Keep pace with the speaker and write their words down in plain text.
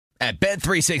At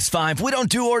Bet365, we don't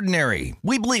do ordinary.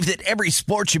 We believe that every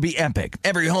sport should be epic.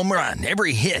 Every home run,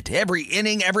 every hit, every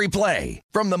inning, every play.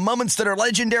 From the moments that are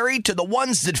legendary to the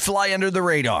ones that fly under the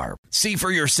radar. See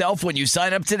for yourself when you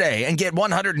sign up today and get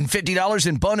 $150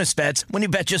 in bonus bets when you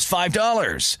bet just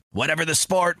 $5. Whatever the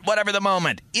sport, whatever the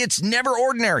moment, it's never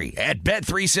ordinary at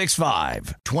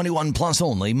Bet365. 21 plus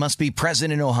only. Must be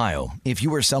present in Ohio. If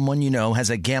you or someone you know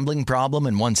has a gambling problem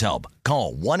and wants help,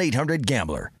 call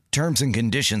 1-800-GAMBLER. Terms and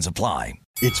conditions apply.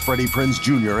 It's Freddie Prinze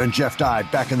Jr. and Jeff Dye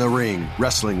back in the ring.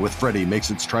 Wrestling with Freddie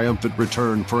makes its triumphant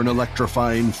return for an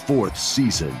electrifying 4th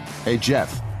season. Hey,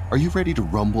 Jeff, are you ready to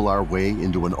rumble our way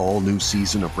into an all-new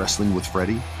season of Wrestling with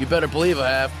Freddie? You better believe I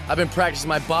have. I've been practicing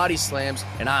my body slams,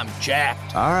 and I'm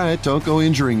jacked. All right, don't go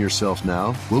injuring yourself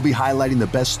now. We'll be highlighting the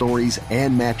best stories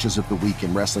and matches of the week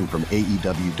in wrestling from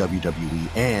AEW,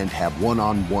 WWE, and have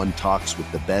one-on-one talks with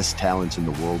the best talents in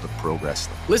the world of pro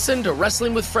wrestling. Listen to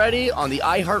Wrestling with Freddie on the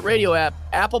iHeartRadio app,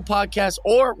 Apple Podcasts,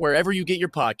 or wherever you get your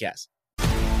podcasts.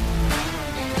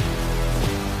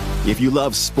 If you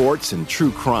love sports and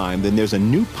true crime, then there's a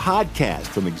new podcast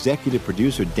from executive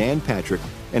producer Dan Patrick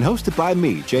and hosted by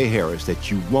me, Jay Harris,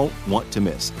 that you won't want to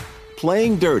miss.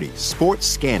 Playing Dirty: Sports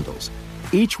Scandals.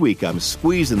 Each week, I'm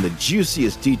squeezing the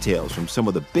juiciest details from some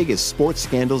of the biggest sports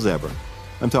scandals ever.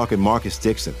 I'm talking Marcus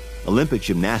Dixon, Olympic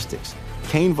gymnastics,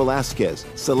 Cain Velasquez,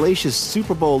 salacious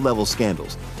Super Bowl-level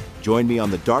scandals. Join me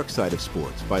on the dark side of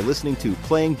sports by listening to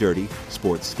Playing Dirty: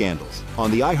 Sports Scandals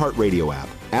on the iHeartRadio app,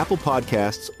 Apple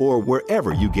Podcasts, or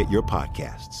wherever you get your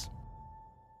podcasts.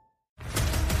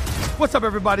 What's up,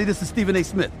 everybody? This is Stephen A.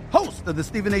 Smith, host of the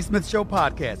Stephen A. Smith Show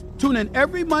podcast. Tune in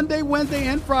every Monday, Wednesday,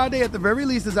 and Friday at the very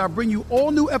least as I bring you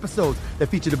all new episodes that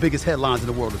feature the biggest headlines in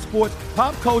the world of sports,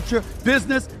 pop culture,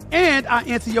 business, and I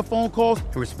answer your phone calls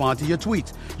and respond to your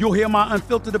tweets. You'll hear my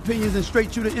unfiltered opinions and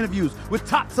straight-shooter interviews with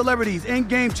top celebrities and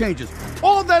game changers.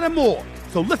 All that and more.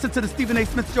 So listen to the Stephen A.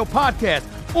 Smith Show podcast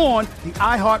on the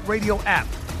iHeartRadio app,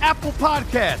 Apple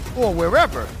Podcasts, or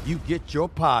wherever you get your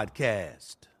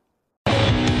podcast.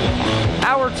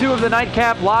 Hour 2 of the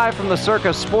Nightcap live from the Circa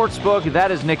Sportsbook.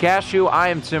 That is Nick Ashew. I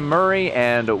am Tim Murray,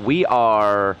 and we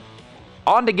are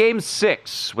on to Game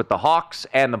 6 with the Hawks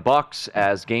and the Bucks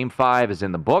as Game 5 is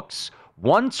in the books.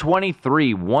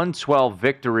 123-112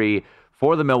 victory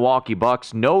for the Milwaukee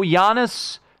Bucks. No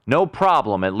Giannis, no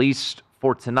problem, at least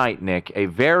for tonight, Nick. A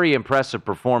very impressive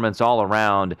performance all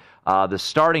around. The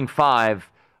starting 5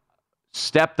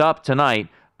 stepped up tonight.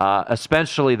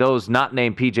 Especially those not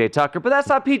named P.J. Tucker. But that's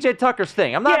not P.J. Tucker's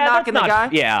thing. I'm not knocking the guy.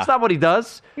 Yeah. That's not what he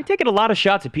does. You're taking a lot of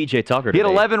shots at P.J. Tucker He had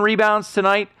today. 11 rebounds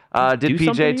tonight, did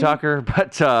P.J. Tucker.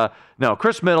 But, no,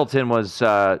 Chris Middleton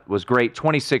was great.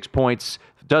 26 points.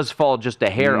 Does fall just a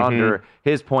hair under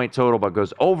his point total, but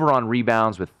goes over on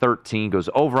rebounds with 13. Goes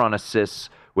over on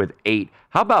assists with 8.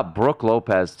 How about Brook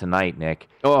Lopez tonight, Nick?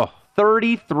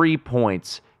 33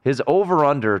 points. His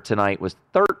over-under tonight was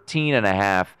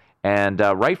 13.5. And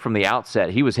right from the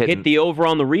outset, he was hitting. Hit the over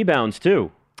on the rebounds,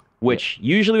 too, which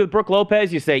usually with Brook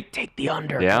Lopez, you say, take the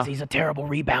under because he's a terrible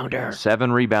rebounder.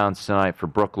 7 rebounds tonight for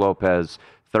Brook Lopez,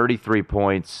 33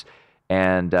 points.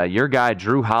 And your guy,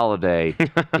 Drew Holiday,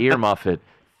 ear muffet,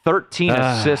 13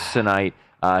 assists tonight.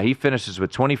 He finishes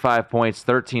with 25 points,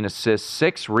 13 assists,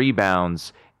 6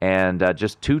 rebounds, and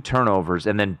just 2 turnovers.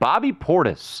 And then Bobby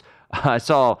Portis. I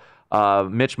saw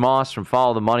Mitch Moss from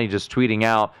Follow the Money just tweeting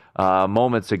out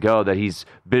moments ago that he's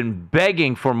been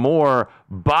begging for more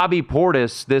Bobby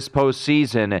Portis this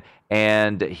postseason,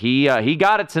 and he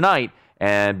got it tonight.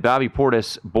 And Bobby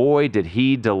Portis, boy, did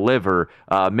he deliver.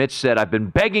 Mitch said, I've been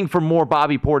begging for more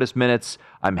Bobby Portis minutes.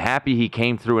 I'm happy he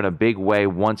came through in a big way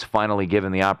once finally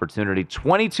given the opportunity.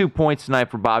 22 points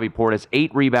tonight for Bobby Portis,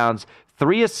 8 rebounds,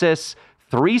 3 assists,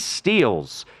 3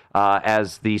 steals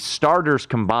as the starters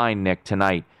combined, Nick,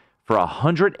 tonight for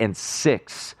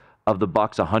 106 of the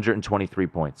Bucks' 123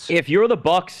 points. If you're the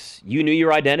Bucks, you knew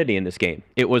your identity in this game.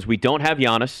 It was, we don't have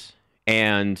Giannis,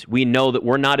 and we know that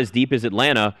we're not as deep as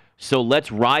Atlanta, so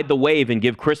let's ride the wave and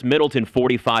give Chris Middleton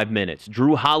 45 minutes,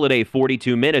 Drew Holiday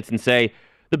 42 minutes, and say,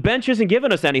 the bench isn't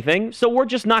giving us anything, so we're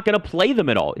just not going to play them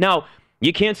at all. Now,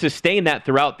 you can't sustain that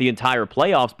throughout the entire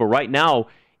playoffs, but right now,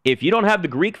 if you don't have the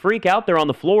Greek Freak out there on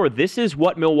the floor, this is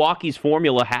what Milwaukee's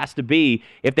formula has to be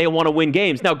if they want to win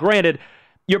games. Now, granted,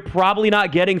 you're probably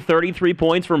not getting 33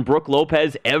 points from Brook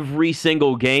Lopez every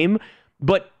single game,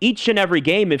 but each and every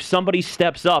game, if somebody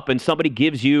steps up and somebody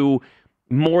gives you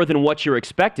more than what you're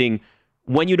expecting,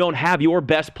 when you don't have your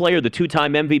best player, the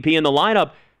 2-time MVP in the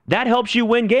lineup, that helps you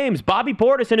win games. Bobby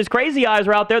Portis and his crazy eyes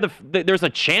are out there. There's a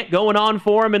chant going on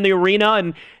for him in the arena,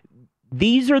 and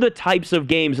these are the types of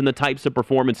games and the types of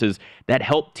performances that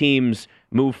help teams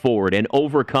move forward and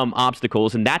overcome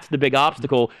obstacles, and that's the big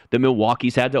obstacle that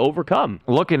Milwaukee's had to overcome.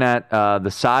 Looking at the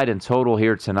side and total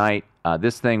here tonight,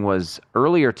 this thing was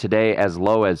earlier today as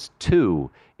low as 2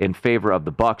 in favor of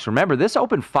the Bucks. Remember, this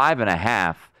opened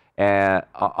 5.5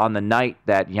 on the night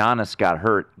that Giannis got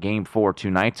hurt, Game 4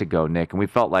 2 nights ago, Nick, and we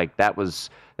felt like that was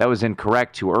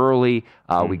incorrect, too early.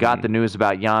 We got the news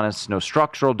about Giannis, no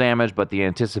structural damage, but the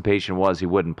anticipation was he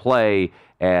wouldn't play,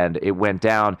 and it went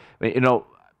down.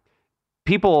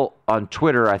 People on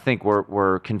Twitter, I think,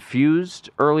 were confused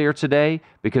earlier today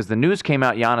because the news came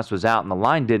out Giannis was out and the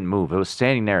line didn't move. It was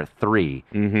standing there at 3,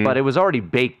 but it was already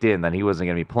baked in that he wasn't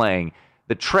going to be playing.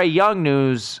 The Trae Young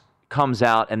news comes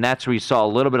out, and that's where you saw a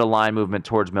little bit of line movement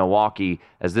towards Milwaukee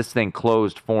as this thing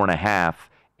closed 4.5,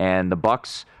 and the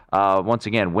Bucks, once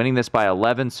again, winning this by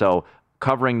 11, so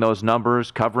covering those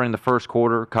numbers, covering the first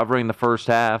quarter, covering the first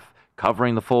half,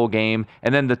 covering the full game,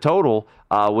 and then the total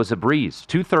was a breeze,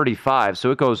 235,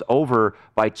 so it goes over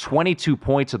by 22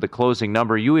 points of the closing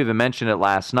number. You even mentioned it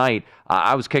last night.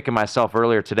 I was kicking myself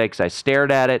earlier today because I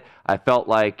stared at it. I felt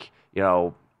like,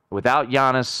 without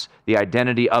Giannis, the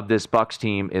identity of this Bucks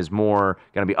team is more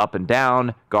going to be up and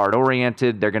down,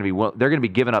 guard-oriented. They're going to be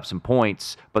giving up some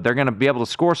points, but they're going to be able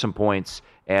to score some points,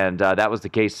 and that was the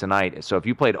case tonight. So if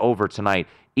you played over tonight,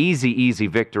 easy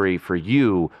victory for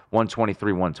you,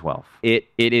 123-112. It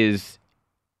is.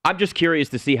 I'm just curious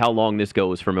to see how long this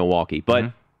goes for Milwaukee.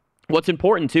 But what's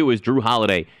important, too, is Drew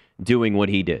Holiday doing what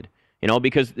he did.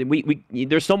 Because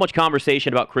there's so much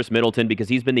conversation about Chris Middleton because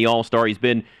he's been the all-star. He's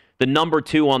been the number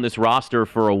 2 on this roster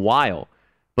for a while.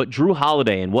 But Drew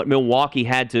Holiday and what Milwaukee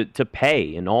had to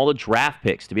pay and all the draft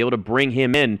picks to be able to bring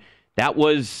him in,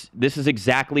 this is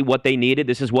exactly what they needed.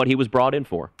 This is what he was brought in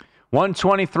for.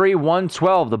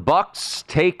 123-112. The Bucks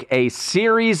take a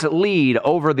series lead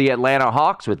over the Atlanta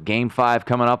Hawks with Game 5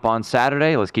 coming up on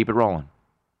Saturday. Let's keep it rolling.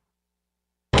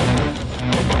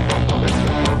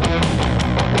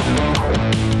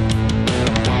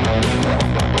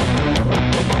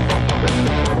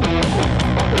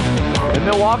 The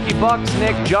Milwaukee Bucks,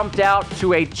 Nick, jumped out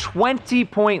to a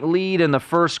 20-point lead in the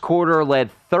first quarter,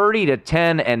 led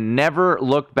 30-10, and never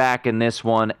looked back in this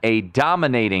one. A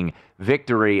dominating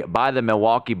victory by the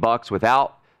Milwaukee Bucks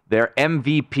without their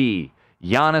MVP,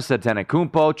 Giannis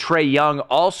Antetokounmpo. Trae Young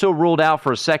also ruled out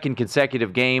for a second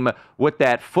consecutive game with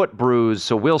that foot bruise,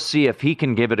 so we'll see if he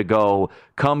can give it a go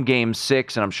come Game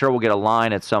 6, and I'm sure we'll get a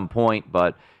line at some point.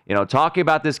 But, talking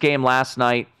about this game last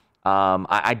night,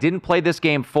 I didn't play this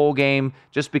game full game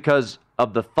just because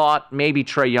of the thought maybe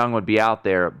Trae Young would be out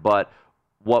there, but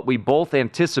what we both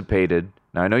anticipated,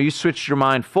 now I know you switched your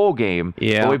mind full game,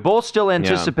 but we both still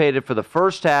anticipated for the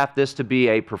first half this to be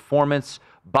a performance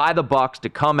by the Bucks to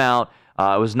come out.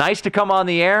 It was nice to come on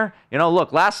the air.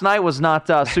 Look, last night was not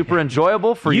super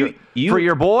enjoyable for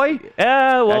your boy.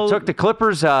 I took the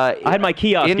Clippers. I had my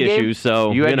kiosk issues,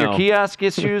 so you had your kiosk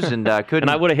issues and couldn't. And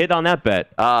I would have hit on that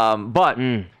bet. But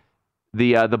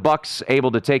the Bucks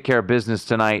able to take care of business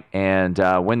tonight and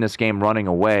win this game running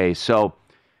away. So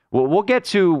we'll get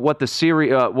to what the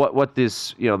series, what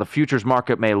this the futures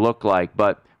market may look like.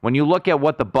 But when you look at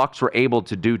what the Bucks were able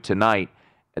to do tonight,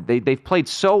 they've played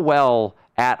so well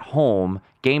at home.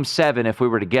 Game 7, if we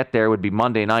were to get there, would be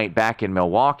Monday night back in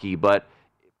Milwaukee. But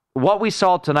what we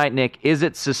saw tonight, Nick, is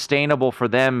it sustainable for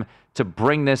them to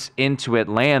bring this into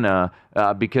Atlanta?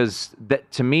 Because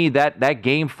to me, that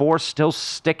Game 4 is still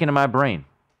sticking in my brain.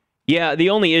 Yeah, the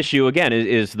only issue, again,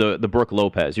 is the Brook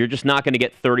Lopez. You're just not going to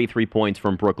get 33 points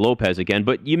from Brook Lopez again,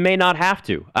 but you may not have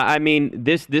to. I mean,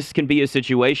 this can be a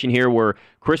situation here where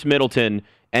Chris Middleton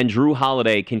and Drew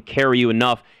Holiday can carry you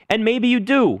enough, and maybe you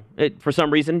do. For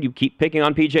some reason, you keep picking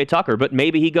on P.J. Tucker, but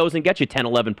maybe he goes and gets you 10,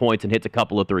 11 points and hits a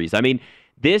couple of threes. I mean,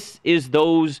 this is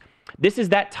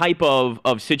that type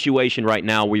of situation right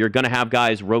now where you're going to have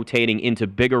guys rotating into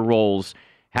bigger roles,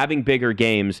 having bigger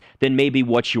games than maybe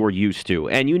what you're used to.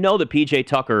 And you know that P.J.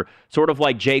 Tucker, sort of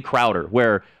like Jay Crowder,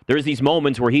 where there's these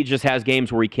moments where he just has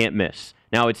games where he can't miss.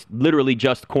 Now, it's literally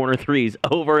just corner threes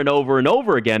over and over and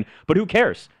over again, but who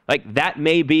cares? Like, that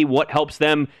may be what helps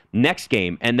them next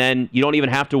game, and then you don't even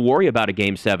have to worry about a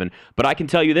Game 7. But I can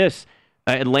tell you this,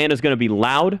 Atlanta's going to be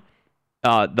loud.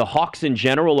 The Hawks in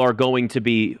general are going to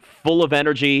be full of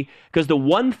energy, because the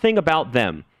one thing about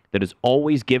them that has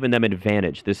always given them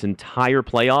advantage this entire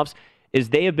playoffs is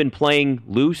they have been playing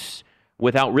loose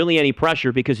without really any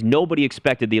pressure because nobody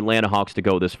expected the Atlanta Hawks to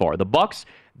go this far. The Bucks,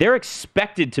 they're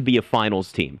expected to be a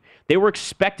finals team. They were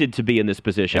expected to be in this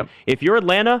position. Yep. If you're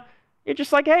Atlanta, you're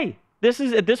just like, hey,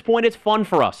 at this point, it's fun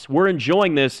for us. We're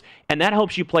enjoying this, and that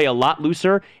helps you play a lot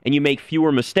looser and you make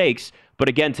fewer mistakes. But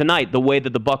again, tonight, the way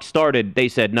that the Bucks started, they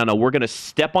said, no, we're going to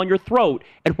step on your throat,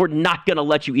 and we're not going to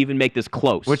let you even make this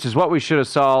close. Which is what we should have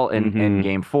saw in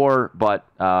Game 4, but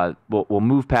we'll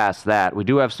move past that. We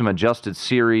do have some adjusted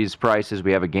series prices.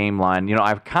 We have a game line. You know,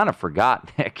 I've kind of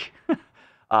forgot, Nick.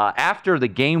 After the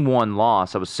Game 1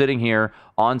 loss, I was sitting here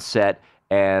on set,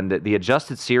 and the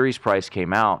adjusted series price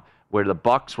came out where the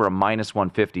Bucks were a minus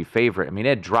 150 favorite. I mean,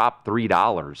 it dropped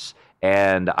 $3.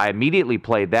 And I immediately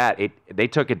played that. They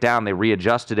took it down. They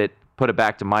readjusted it, put it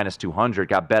back to minus 200,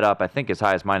 got bet up, I think, as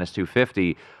high as minus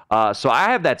 250. So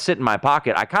I have that sit in my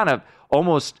pocket. I kind of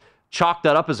almost chalked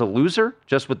that up as a loser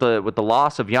just with the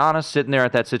loss of Giannis sitting there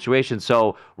at that situation.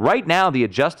 So right now, the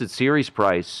adjusted series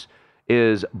price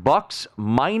is Bucks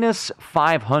minus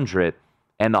 500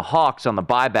 and the Hawks on the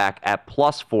buyback at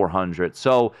plus 400.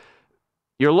 So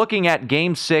you're looking at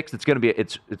Game 6. It's going to be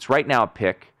it's right now a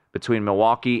pick between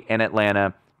Milwaukee and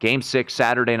Atlanta. Game 6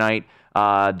 Saturday night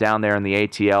down there in the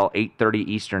ATL, 8:30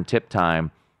 Eastern tip time.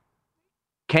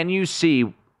 Can you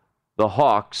see the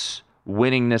Hawks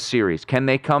winning this series? Can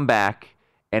they come back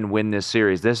and win this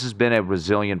series? This has been a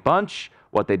resilient bunch,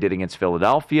 what they did against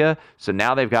Philadelphia. So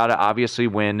now they've got to obviously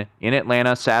win in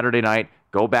Atlanta Saturday night,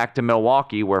 go back to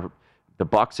Milwaukee where the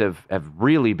Bucks have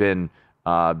really been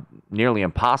nearly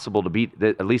impossible to beat,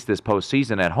 at least this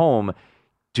postseason at home.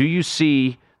 Do you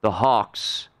see the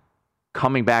Hawks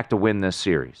coming back to win this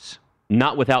series?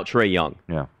 Not without Trae Young.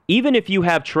 Yeah. Even if you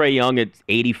have Trae Young at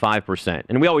 85%,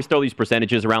 and we always throw these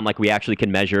percentages around like we actually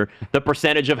can measure the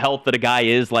percentage of health that a guy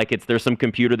is, like there's some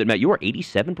computer that you are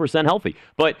 87% healthy.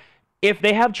 But if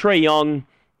they have Trae Young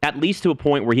at least to a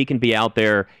point where he can be out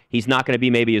there, he's not going to be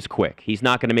maybe as quick. He's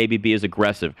not going to maybe be as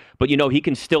aggressive. But, he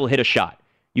can still hit a shot.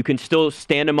 You can still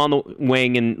stand him on the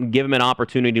wing and give him an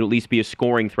opportunity to at least be a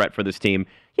scoring threat for this team.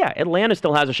 Yeah, Atlanta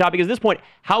still has a shot because at this point,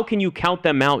 how can you count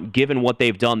them out given what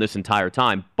they've done this entire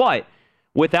time? But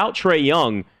without Trae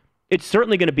Young, it's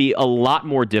certainly going to be a lot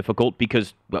more difficult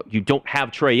because you don't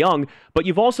have Trae Young, but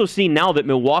you've also seen now that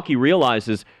Milwaukee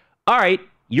realizes, all right,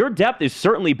 your depth is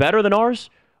certainly better than ours,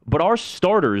 but our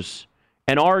starters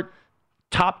and our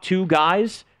top two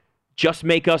guys just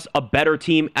make us a better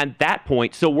team at that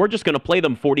point. So we're just going to play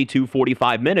them 42,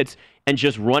 45 minutes and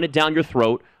just run it down your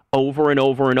throat over and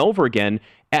over and over again.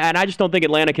 And I just don't think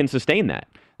Atlanta can sustain that.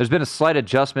 There's been a slight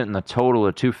adjustment in the total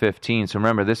of 215. So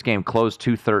remember, this game closed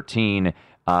 213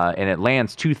 and it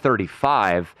lands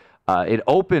 235. It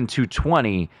opened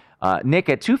 220. Nick,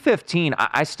 at 215,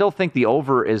 I still think the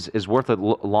over is worth a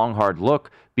long, hard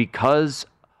look because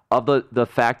of the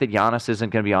fact that Giannis isn't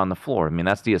going to be on the floor. I mean,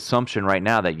 that's the assumption right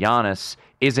now that Giannis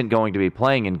isn't going to be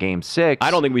playing in Game 6.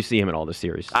 I don't think we see him in all the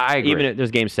series. I agree. Even if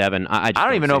there's Game 7, I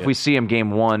don't even know if we see him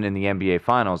Game 1 in the NBA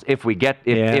Finals. If they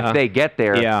get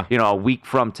there, a week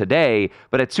from today.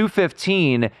 But at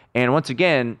 215, and once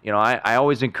again, I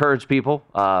always encourage people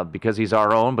because he's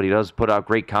our own, but he does put out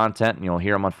great content, and you'll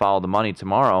hear him on Follow the Money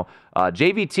tomorrow.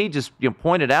 JVT just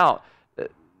pointed out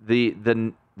the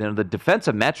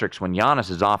defensive metrics when Giannis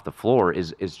is off the floor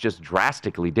is just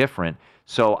drastically different.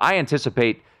 So I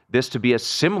anticipate this to be a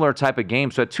similar type of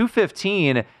game. So at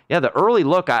 215, the early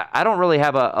look, I don't really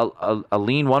have a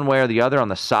lean one way or the other on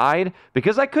the side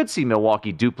because I could see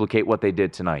Milwaukee duplicate what they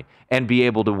did tonight and be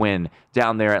able to win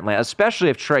down there at Atlanta, especially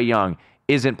if Trae Young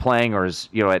isn't playing or is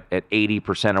at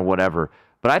 80% or whatever.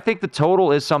 But I think the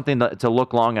total is something to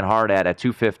look long and hard at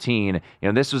 215.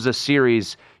 This was a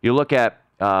series. You look at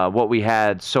what we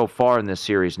had so far in this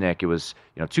series, Nick. It was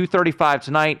 235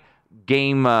 tonight.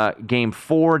 Game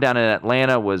 4 down in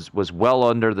Atlanta was well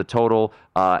under the total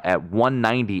at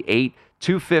 198.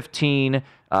 215.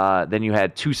 Then you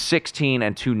had 216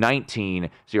 and 219. So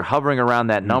you're hovering around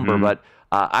that number. But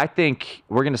I think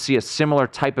we're going to see a similar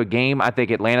type of game. I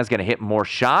think Atlanta's going to hit more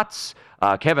shots.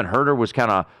 Kevin Huerter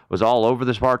was all over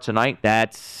this part tonight.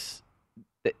 That's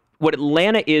what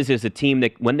Atlanta is a team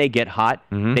that when they get hot,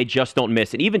 they just don't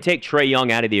miss. And even take Trae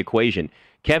Young out of the equation.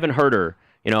 Kevin Huerter,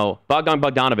 Bogdan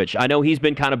Bogdanović, I know he's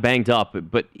been kind of banged up,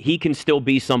 but he can still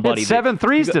be somebody. 7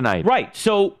 threes tonight. Right.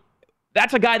 So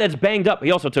that's a guy that's banged up.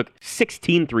 He also took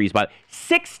 16 threes.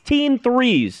 16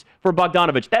 threes for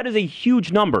Bogdanović. That is a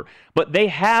huge number. But they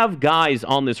have guys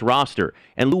on this roster.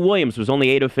 And Lou Williams was only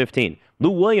 8 of 15. Lou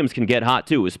Williams can get hot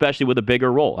too, especially with a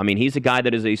bigger role. I mean, he's a guy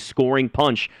that is a scoring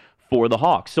punch for the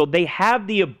Hawks. So they have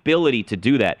the ability to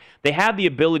do that. They have the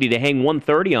ability to hang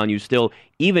 130 on you still,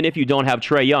 even if you don't have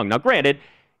Trae Young. Now, granted,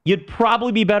 you'd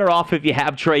probably be better off if you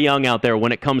have Trae Young out there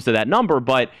when it comes to that number,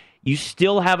 but you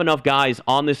still have enough guys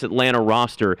on this Atlanta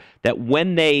roster that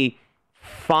when they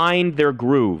find their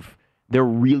groove, they're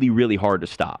really, really hard to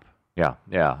stop.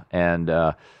 Yeah. And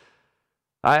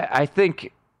I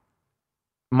think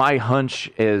my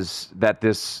hunch is that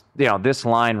this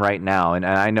line right now, and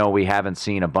I know we haven't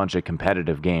seen a bunch of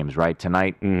competitive games, right?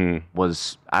 Tonight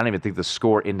was, I don't even think the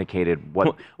score indicated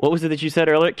what. What was it that you said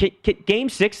earlier? Can Game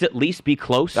 6 at least be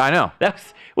close? I know.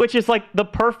 Which is like the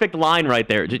perfect line right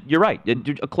there. You're right.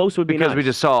 A close would be nice. Because we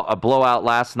just saw a blowout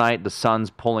last night, the Suns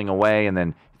pulling away, and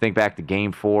then think back to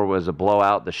Game 4 was a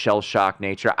blowout, the shell shock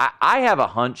nature. I have a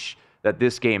hunch that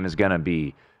this game is going to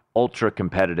be ultra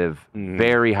competitive,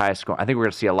 very high score. I think we're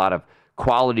going to see a lot of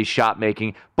quality shot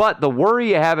making. But the worry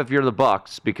you have if you're the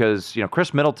Bucks, because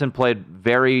Chris Middleton played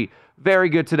very, very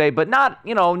good today, but not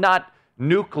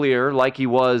nuclear like he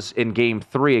was in Game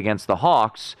 3 against the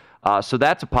Hawks. So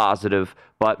that's a positive.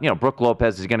 But Brook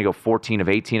Lopez is going to go 14 of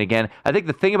 18 again. I think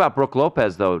the thing about Brook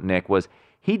Lopez, though, Nick, was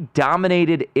he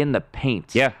dominated in the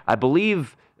paint. Yeah, I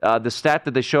believe. The stat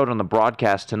that they showed on the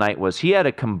broadcast tonight was he had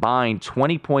a combined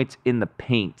 20 points in the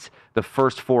paint the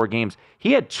first 4 games.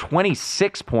 He had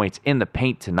 26 points in the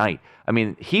paint tonight. I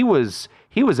mean, he was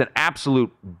an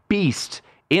absolute beast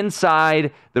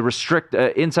inside the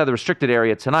restricted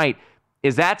area tonight.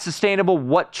 Is that sustainable?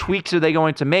 What tweaks are they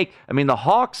going to make? I mean, the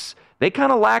Hawks, they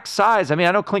kind of lack size. I mean,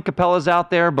 I know Clint Capella's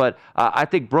out there, but I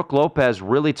think Brook Lopez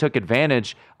really took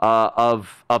advantage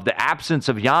of the absence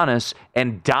of Giannis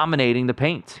and dominating the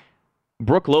paint.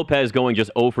 Brook Lopez going just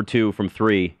 0 for 2 from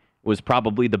 3 was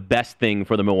probably the best thing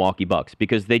for the Milwaukee Bucks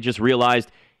because they just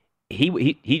realized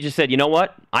he just said, you know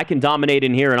what? I can dominate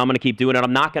in here, and I'm going to keep doing it.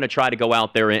 I'm not going to try to go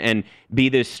out there and be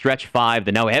this stretch 5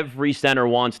 that now every center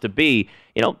wants to be.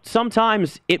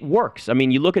 Sometimes it works. I mean,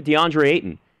 you look at DeAndre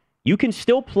Ayton. You can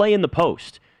still play in the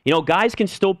post. Guys can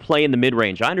still play in the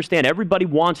mid-range. I understand everybody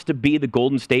wants to be the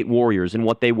Golden State Warriors and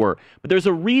what they were. But there's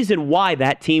a reason why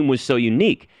that team was so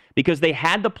unique, because they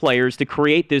had the players to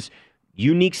create this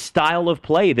unique style of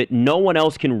play that no one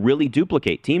else can really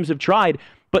duplicate. Teams have tried,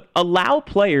 but allow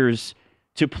players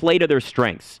to play to their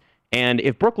strengths. And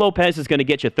if Brook Lopez is going to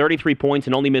get you 33 points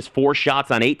and only miss 4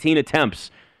 shots on 18 attempts,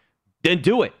 then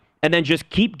do it. And then just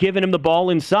keep giving him the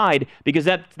ball inside, because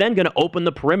that's then going to open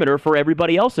the perimeter for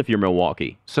everybody else if you're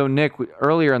Milwaukee. So, Nick,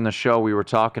 earlier in the show, we were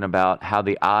talking about how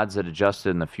the odds had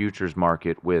adjusted in the futures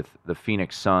market with the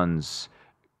Phoenix Suns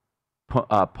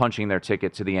punching their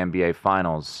ticket to the NBA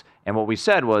Finals. And what we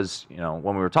said was, when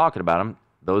we were talking about them,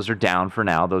 those are down for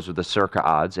now. Those are the circa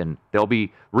odds, and they'll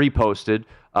be reposted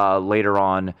later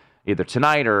on either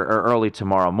tonight or early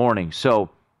tomorrow morning. So,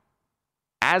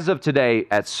 as of today,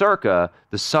 at circa,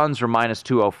 the Suns were minus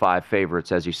 205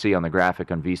 favorites, as you see on the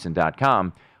graphic on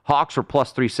VSiN.com. Hawks were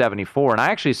plus 374. And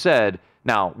I actually said,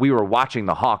 now, we were watching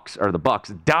the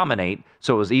Bucks dominate,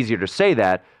 so it was easier to say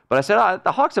that. But I said,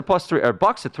 the Hawks at Bucks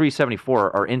at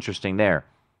 374 are interesting there.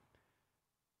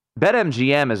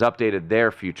 BetMGM has updated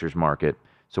their futures market.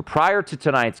 So prior to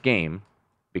tonight's game,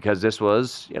 because this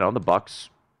was, the Bucks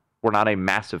were not a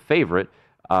massive favorite,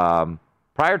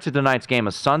 prior to tonight's game,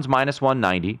 a Suns minus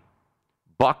 190,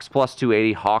 Bucks plus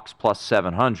 280, Hawks plus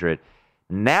 700.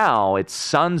 Now it's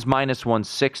Suns minus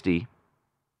 160,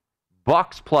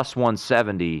 Bucks plus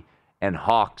 170, and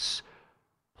Hawks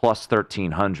plus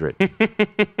 1,300.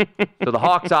 So the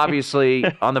Hawks, obviously,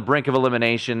 on the brink of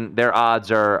elimination. Their odds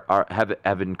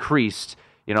have increased.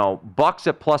 Bucks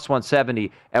at plus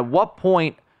 170. At what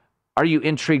point are you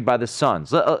intrigued by the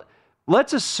Suns?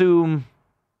 Let's assume,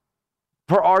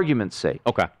 for argument's sake,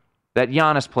 that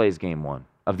Giannis plays Game 1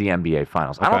 of the NBA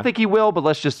Finals. I don't think he will, but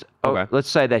let's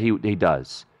say that he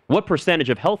does. What percentage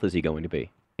of health is he going to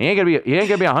be? He ain't gonna be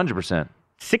 100%.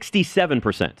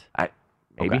 67%.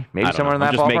 Maybe somewhere in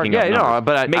that ballpark.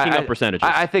 But making up percentages.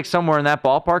 I think somewhere in that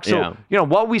ballpark. So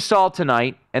what we saw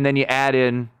tonight, and then you add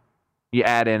in a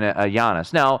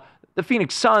Giannis. Now the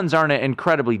Phoenix Suns aren't an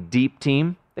incredibly deep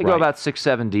team. They go about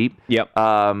 6-7 deep. Yep.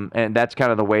 And that's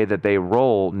kind of the way that they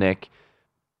roll, Nick.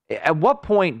 At what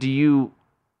point do you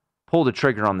pull the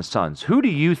trigger on the Suns? Who do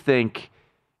you think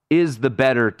is the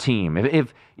better team?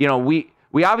 If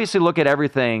we obviously look at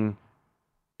everything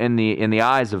in the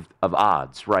eyes of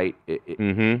odds, right?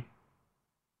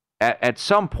 At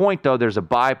some point, though, there's a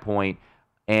buy point,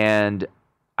 and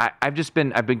I've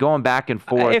been going back and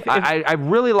forth. I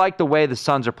really like the way the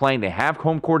Suns are playing. They have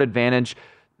home court advantage.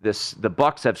 The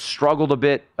Bucks have struggled a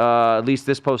bit, at least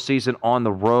this postseason, on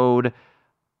the road.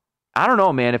 I don't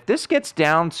know, man. If this gets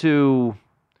down to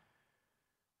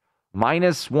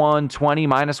minus 120,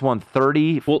 minus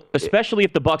 130. Well, especially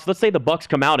if the Bucks, let's say the Bucks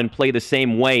come out and play the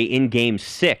same way in Game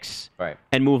 6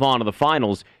 and move on to the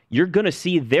finals, you're going to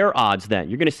see their odds then.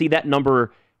 You're going to see that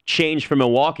number change for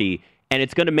Milwaukee, and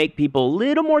it's going to make people a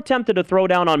little more tempted to throw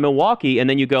down on Milwaukee, and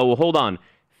then you go, well, hold on.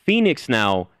 Phoenix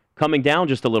now coming down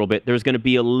just a little bit. There's going to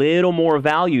be a little more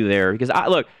value there because,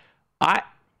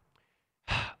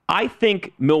 I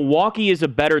think Milwaukee is a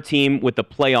better team with the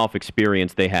playoff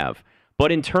experience they have.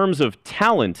 But in terms of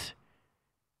talent,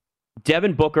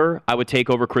 Devin Booker, I would take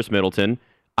over Chris Middleton.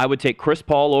 I would take Chris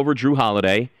Paul over Drew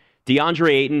Holiday.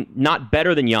 DeAndre Ayton, not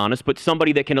better than Giannis, but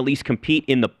somebody that can at least compete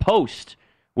in the post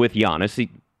with Giannis. He's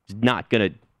not going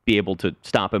to be able to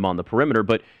stop him on the perimeter,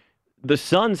 but the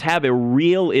Suns have a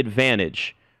real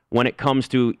advantage when it comes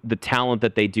to the talent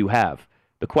that they do have.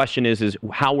 The question is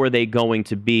how are they going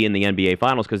to be in the NBA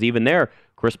Finals? Because even there,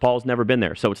 Chris Paul's never been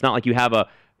there. So it's not like you have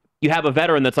a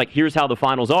veteran that's like, here's how the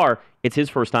finals are. It's his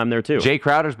first time there, too. Jay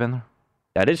Crowder's been there.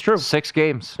 That is true. 6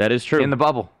 games. That is true. In the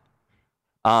bubble.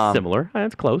 Similar.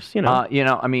 That's close, you know.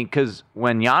 Because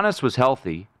when Giannis was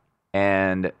healthy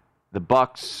and the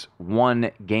Bucks won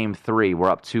Game 3,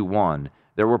 we're up 2-1,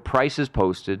 there were prices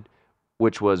posted,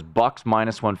 which was Bucks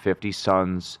minus 150,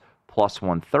 Suns plus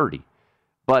 130.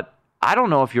 But I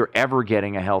don't know if you're ever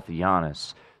getting a healthy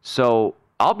Giannis. So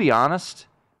I'll be honest,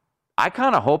 I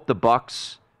kind of hope the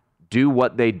Bucks do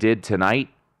what they did tonight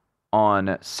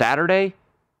on Saturday,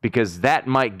 because that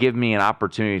might give me an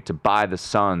opportunity to buy the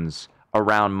Suns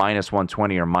around minus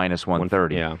 120 or minus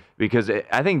 130. Yeah. Because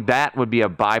I think that would be a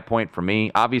buy point for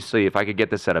me. Obviously, if I could get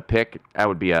this at a pick, that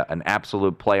would be an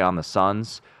absolute play on the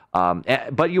Suns.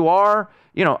 But you are,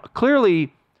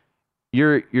 clearly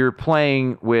you're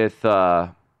playing with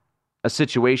a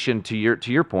situation to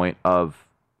your point of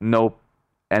no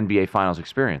NBA Finals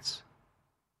experience.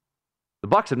 The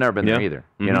Bucks have never been there either,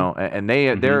 and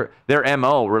their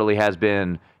MO really has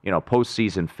been,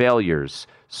 postseason failures.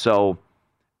 So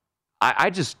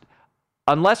I just,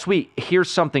 unless we hear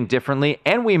something differently,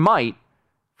 and we might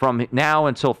from now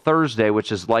until Thursday,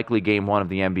 which is likely Game 1 of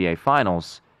the NBA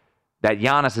Finals, that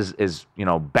Giannis is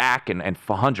back and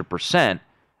 100%.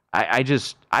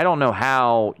 I don't know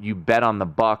how you bet on the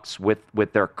Bucks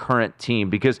with their current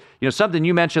team, because something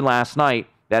you mentioned last night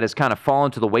that has kind of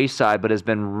fallen to the wayside but has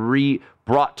been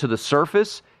brought to the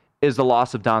surface is the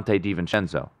loss of Dante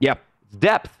DiVincenzo. Yeah. It's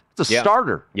depth. It's a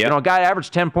starter. Yep. A guy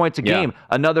averaged 10 points a game,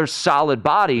 another solid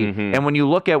body. Mm-hmm. And when you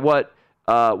look at what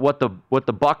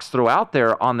the Bucks throw out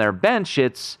there on their bench,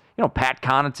 it's Pat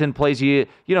Connaughton plays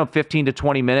 15 to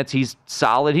 20 minutes. He's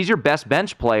solid. He's your best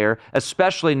bench player,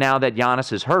 especially now that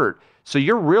Giannis is hurt. So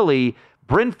you're really,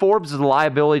 Bryn Forbes is a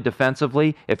liability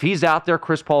defensively. If he's out there,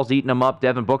 Chris Paul's eating him up.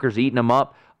 Devin Booker's eating him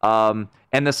up.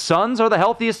 And the Suns are the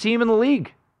healthiest team in the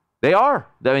league. They are.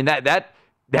 I mean,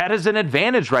 that is an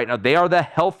advantage right now. They are the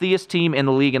healthiest team in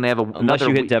the league, and they have unless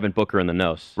you hit Devin Booker in the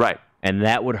nose. Right. And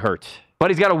that would hurt. But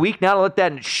he's got a week now to let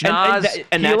that schnoz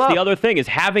and that's the other thing, is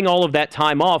having all of that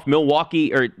time off,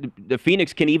 Milwaukee or the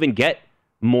Phoenix can even get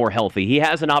more healthy. He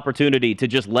has an opportunity to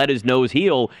just let his nose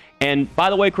heal. And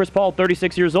by the way, Chris Paul,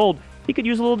 36 years old, he could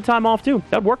use a little time off too.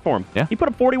 That'd work for him. Yeah. He put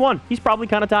up 41. He's probably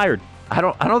kind of tired. I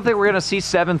don't think we're going to see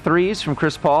 7 threes from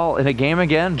Chris Paul in a game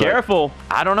again. Careful.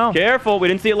 I don't know. Careful. We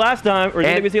didn't see it last time. Or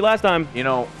didn't think we'd see it last time.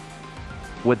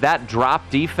 With that drop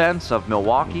defense of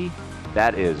Milwaukee,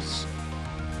 that is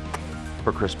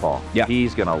for Chris Paul. Yeah.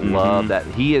 He's going to love that.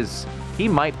 He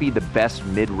might be the best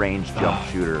mid-range jump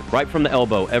shooter. Right from the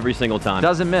elbow every single time.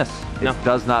 Doesn't miss. No. It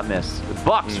does not miss. The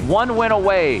Bucks 1 win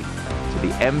away to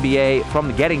the NBA,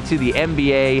 from getting to the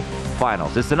NBA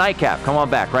Finals. It's the Nightcap. Come on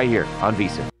back right here on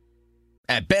VSiN.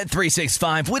 At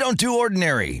Bet365, we don't do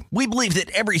ordinary. We believe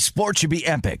that every sport should be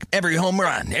epic. Every home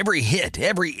run, every hit,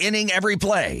 every inning, every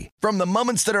play. From the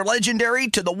moments that are legendary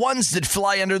to the ones that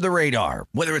fly under the radar.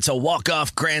 Whether it's a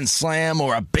walk-off grand slam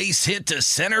or a base hit to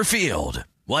center field.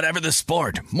 Whatever the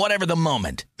sport, whatever the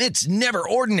moment. It's never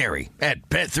ordinary at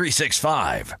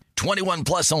Bet365. 21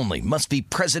 plus only. Must be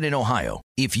present in Ohio.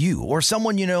 If you or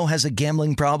someone you know has a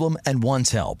gambling problem and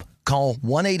wants help, call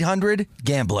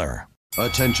 1-800-GAMBLER.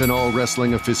 Attention all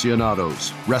wrestling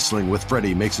aficionados. Wrestling with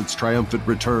Freddie makes its triumphant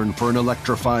return for an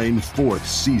electrifying 4th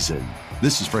season.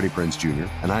 This is Freddie Prinze Jr.,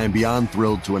 and I am beyond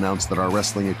thrilled to announce that our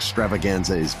wrestling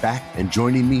extravaganza is back, and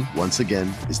joining me once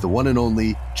again is the one and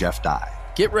only Jeff Dye.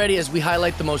 Get ready as we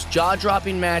highlight the most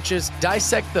jaw-dropping matches,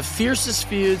 dissect the fiercest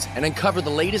feuds, and uncover the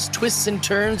latest twists and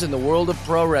turns in the world of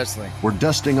pro wrestling. We're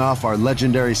dusting off our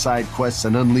legendary side quests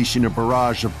and unleashing a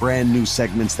barrage of brand new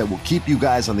segments that will keep you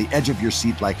guys on the edge of your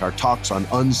seat, like our talks on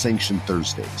Unsanctioned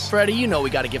Thursdays. Freddie, you know we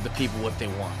got to give the people what they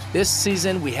want. This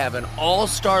season, we have an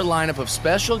all-star lineup of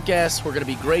special guests who are going to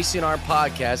be gracing our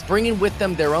podcast, bringing with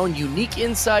them their own unique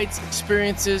insights,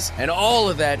 experiences, and all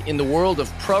of that in the world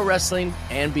of pro wrestling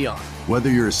and beyond.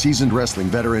 Whether you're a seasoned wrestling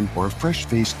veteran or a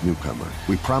fresh-faced newcomer,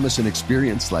 we promise an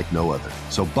experience like no other.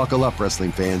 So buckle up,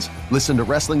 wrestling fans. Listen to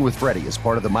Wrestling with Freddie as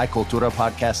part of the My Cultura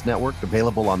Podcast Network,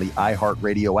 available on the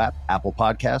iHeartRadio app, Apple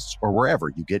Podcasts, or wherever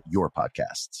you get your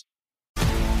podcasts.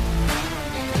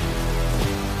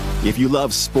 If you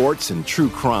love sports and true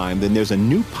crime, then there's a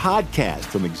new podcast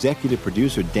from executive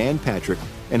producer Dan Patrick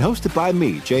and hosted by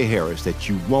me, Jay Harris, that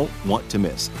you won't want to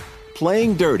miss.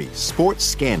 Playing Dirty: Sports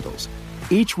Scandals.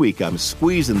 Each week, I'm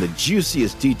squeezing the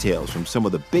juiciest details from some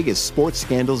of the biggest sports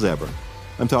scandals ever.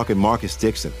 I'm talking Marcus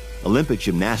Dixon, Olympic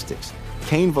gymnastics,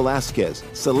 Cain Velasquez,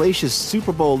 salacious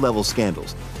Super Bowl-level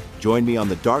scandals. Join me on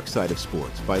the dark side of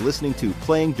sports by listening to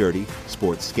Playing Dirty: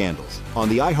 Sports Scandals on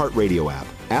the iHeartRadio app,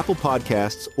 Apple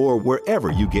Podcasts, or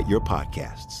wherever you get your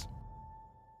podcasts.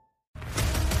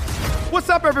 What's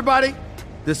up, everybody?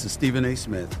 This is Stephen A.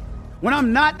 Smith. When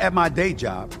I'm not at my day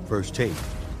job, First Take,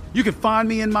 you can find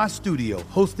me in my studio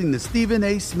hosting the Stephen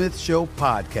A. Smith Show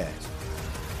podcast.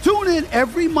 Tune in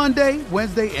every Monday,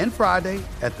 Wednesday, and Friday,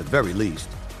 at the very least,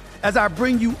 as I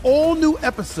bring you all new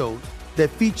episodes that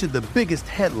feature the biggest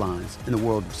headlines in the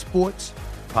world of sports,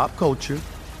 pop culture,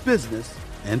 business,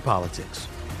 and politics.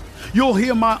 You'll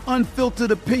hear my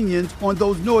unfiltered opinions on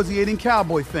those nauseating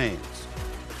Cowboy fans,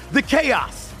 the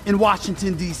chaos in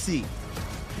Washington, D.C.,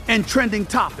 and trending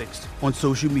topics on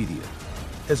social media,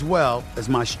 as well as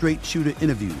my straight shooter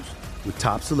interviews with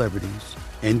top celebrities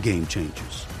and game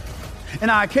changers.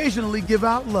 And I occasionally give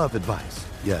out love advice.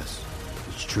 Yes,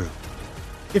 it's true.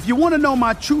 If you want to know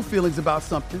my true feelings about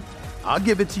something, I'll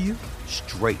give it to you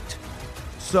straight.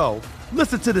 So,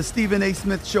 listen to the Stephen A.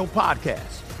 Smith Show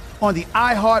podcast on the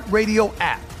iHeartRadio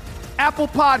app, Apple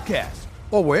Podcasts,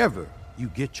 or wherever you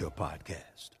get your podcast.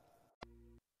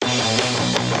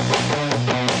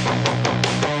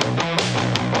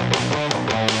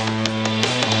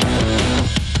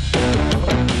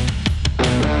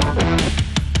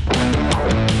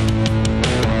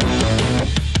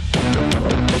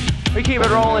 We keep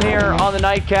it rolling here on the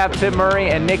Nightcap. Tim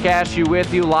Murray and Nick Ashew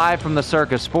with you live from the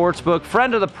Circus Sportsbook.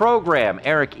 Friend of the program,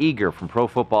 Eric Eager from Pro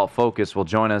Football Focus, will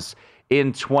join us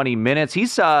in 20 minutes. He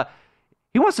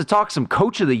wants to talk some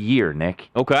Coach of the Year, Nick.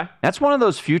 Okay. That's one of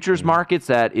those futures markets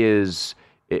that is,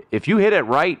 if you hit it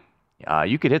right,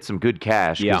 you could hit some good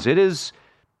cash. Yeah. Because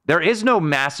there is no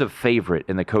massive favorite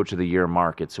in the Coach of the Year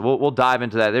market. So we'll dive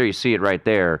into that. There you see it right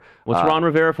there. What's Ron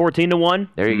Rivera 14-1?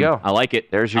 There you go. I like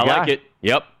it. There's your guy. I like it.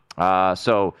 Yep.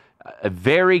 So a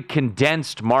very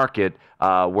condensed market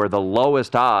where the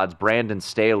lowest odds, Brandon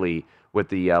Staley with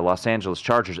the Los Angeles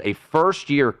Chargers, a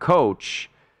first-year coach,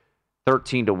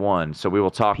 13-1. So we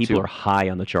will talk People are high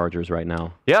on the Chargers right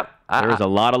now. Yep. There's a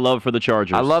lot of love for the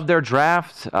Chargers. I love their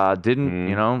draft.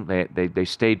 They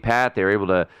stayed pat. They were able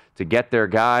to get their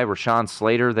guy, Rashawn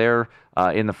Slater, there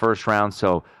in the first round.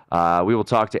 So we will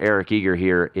talk to Eric Eager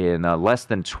here in less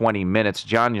than 20 minutes.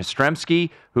 John Yastrzemski,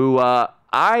 who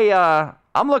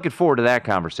I'm looking forward to that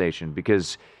conversation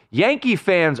because Yankee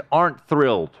fans aren't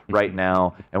thrilled right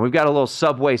now, and we've got a little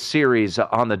Subway Series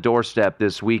on the doorstep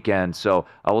this weekend. So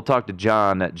we'll talk to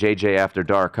John at JJ After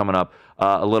Dark coming up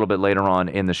a little bit later on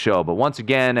in the show. But once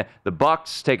again, the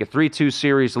Bucks take a 3-2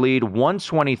 series lead,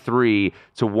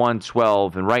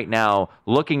 123-112, and right now,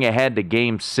 looking ahead to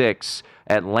Game 6,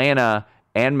 Atlanta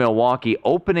and Milwaukee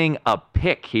opening a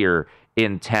pick here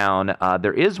in town.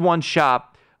 There is one shop.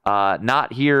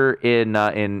 Not here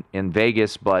in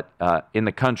Vegas, but in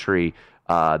the country.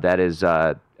 That is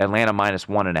Atlanta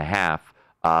 -1.5.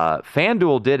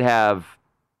 FanDuel did have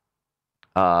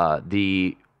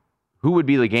who would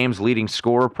be the game's leading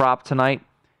scorer prop tonight,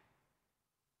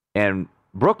 and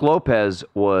Brook Lopez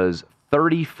was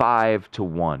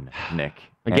 35-1. Nick.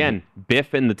 Again,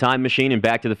 Biff and the Time Machine and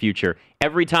Back to the Future.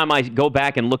 Every time I go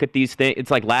back and look at these things, it's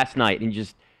like last night, and you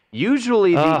just.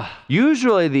 Usually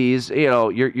these,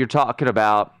 you're talking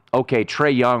about, okay,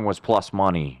 Trae Young was plus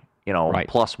money, right.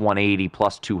 Plus 180,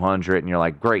 plus 200, and you're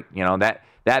like, great,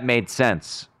 that made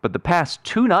sense. But the past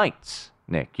two nights,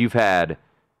 Nick, you've had,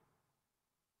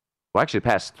 the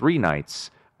past 3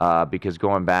 nights, because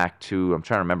going back to, I'm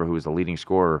trying to remember who was the leading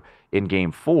scorer in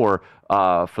Game 4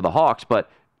 for the Hawks, but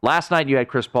last night you had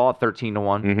Chris Paul at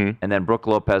 13-1, and then Brook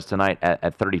Lopez tonight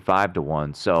at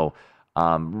 35-1. So.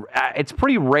 It's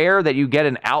pretty rare that you get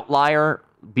an outlier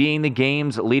being the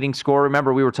game's leading scorer.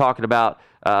 Remember, we were talking about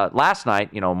last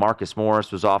night, Marcus Morris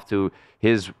was off to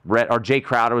Jay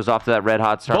Crowder was off to that red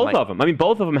hot start. Both of them. I mean,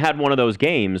 both of them had one of those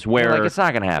games where it's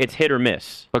not going to happen. It's hit or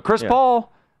miss. But Chris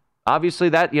Paul, obviously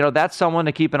that's someone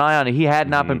to keep an eye on. He had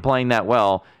not been playing that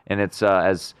well, and it's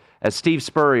as Steve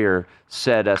Spurrier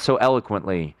said so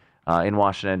eloquently in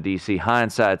Washington, D.C.,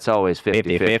 hindsight's always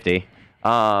 50-50.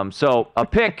 So a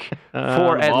pick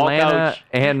for Atlanta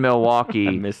and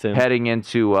Milwaukee heading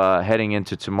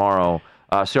into tomorrow.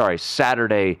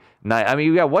 Saturday night. I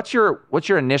mean, what's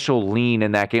your initial lean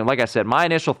in that game? Like I said, my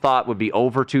initial thought would be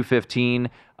over 215,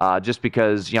 just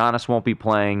because Giannis won't be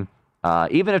playing.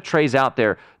 Even if Trey's out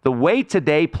there, the way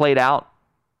today played out,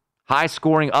 high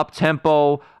scoring, up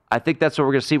tempo, I think that's what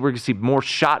we're going to see. We're going to see more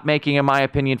shot making, in my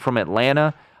opinion, from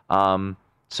Atlanta.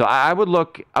 So I would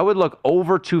look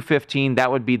over 215.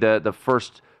 That would be the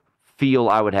first feel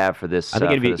I would have for this. I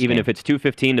think even if it's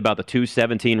 215 to about the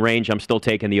 217 range, I'm still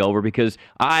taking the over because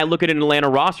I look at an Atlanta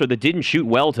roster that didn't shoot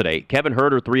well today. Kevin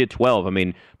Huerter, 3 of 12. I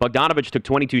mean, Bogdanovich took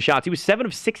 22 shots. He was 7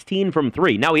 of 16 from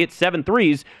 3. Now he hit 7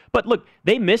 threes, but look,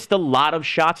 they missed a lot of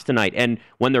shots tonight. And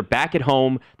when they're back at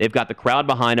home, they've got the crowd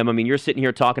behind them. I mean, you're sitting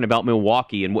here talking about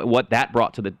Milwaukee and what that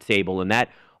brought to the table and that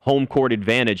home court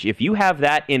advantage. If you have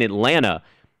that in Atlanta,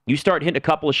 you start hitting a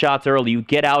couple of shots early, you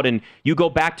get out and you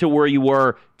go back to where you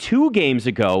were 2 games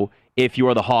ago if you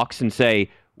are the Hawks and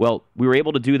say, well, we were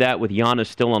able to do that with Giannis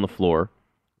still on the floor.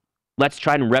 Let's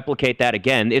try and replicate that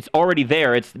again. It's already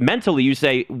there. It's mentally you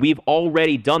say, we've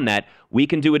already done that. We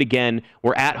can do it again.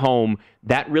 We're at home.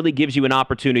 That really gives you an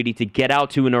opportunity to get out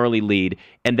to an early lead.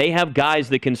 And they have guys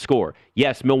that can score.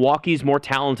 Yes, Milwaukee's more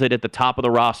talented at the top of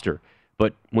the roster.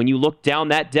 But when you look down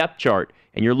that depth chart,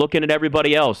 and you're looking at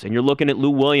everybody else, and you're looking at Lou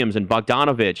Williams and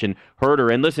Bogdanovich and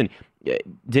Huerter, and listen,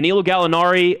 Danilo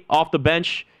Gallinari off the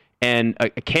bench and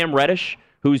Cam Reddish,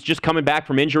 who's just coming back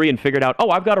from injury and figured out,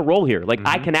 I've got a role here. Like,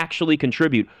 I can actually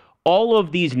contribute. All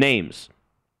of these names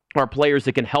are players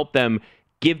that can help them,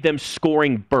 give them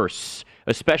scoring bursts,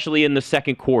 especially in the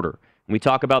second quarter. We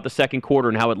talk about the second quarter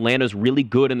and how Atlanta's really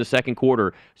good in the second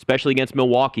quarter, especially against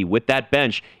Milwaukee. With that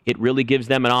bench, it really gives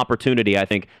them an opportunity, I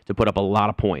think, to put up a lot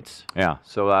of points. Yeah,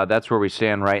 so that's where we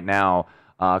stand right now,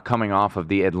 coming off of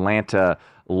the Atlanta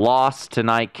loss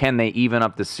tonight. Can they even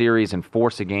up the series and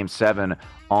force a Game 7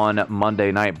 on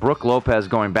Monday night? Brook Lopez,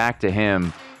 going back to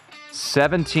him,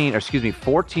 14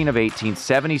 of 18,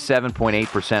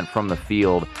 77.8% from the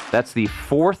field. That's the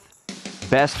 4th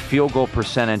best field goal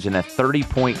percentage in a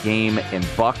 30-point game in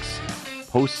Bucks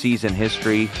postseason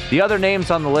history. The other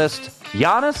names on the list,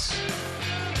 Giannis,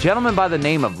 gentleman by the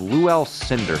name of Lou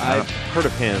Cinder. I've heard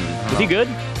of him. Is he good?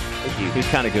 He's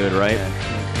kind of good, right?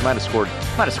 Yeah. He might have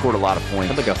scored a lot of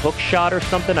points. Like a hook shot or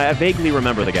something. I vaguely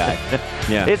remember the guy.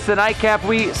 Yeah. It's the Nightcap.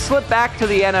 We slip back to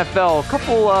the NFL. A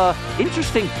couple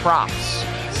interesting props,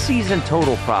 season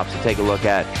total props to take a look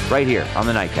at right here on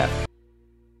the Nightcap.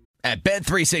 At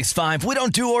Bet365, we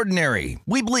don't do ordinary.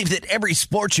 We believe that every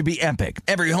sport should be epic.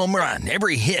 Every home run,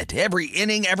 every hit, every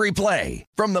inning, every play.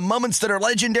 From the moments that are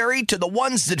legendary to the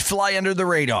ones that fly under the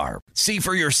radar. See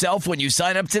for yourself when you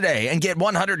sign up today and get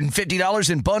 $150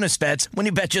 in bonus bets when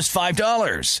you bet just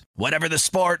 $5. Whatever the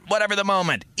sport, whatever the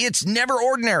moment, it's never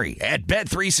ordinary at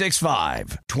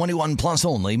Bet365. 21 plus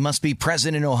only. Must be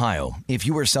present in Ohio. If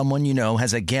you or someone you know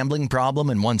has a gambling problem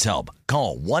and wants help,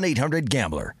 call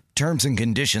 1-800-GAMBLER. Terms and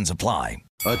conditions apply.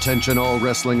 Attention all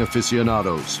wrestling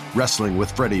aficionados. Wrestling with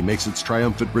Freddie makes its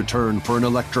triumphant return for an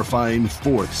electrifying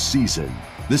 4th season.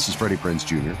 This is Freddie Prinze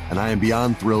Jr., and I am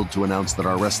beyond thrilled to announce that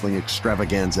our wrestling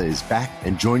extravaganza is back,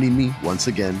 and joining me once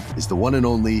again is the one and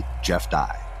only Jeff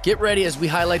Dye. Get ready as we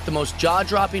highlight the most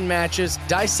jaw-dropping matches,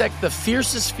 dissect the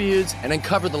fiercest feuds, and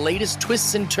uncover the latest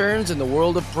twists and turns in the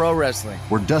world of pro wrestling.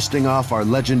 We're dusting off our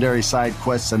legendary side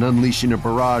quests and unleashing a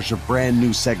barrage of brand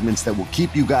new segments that will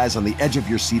keep you guys on the edge of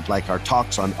your seat like our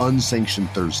talks on Unsanctioned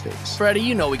Thursdays. Freddie,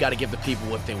 you know we got to give the people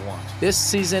what they want. This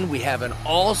season, we have an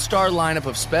all-star lineup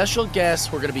of special guests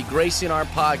who are going to be gracing our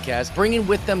podcast, bringing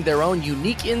with them their own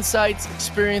unique insights,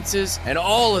 experiences, and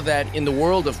all of that in the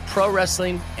world of pro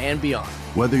wrestling and beyond.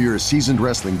 Whether you're a seasoned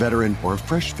wrestling veteran or a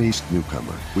fresh-faced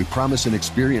newcomer, we promise an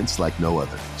experience like no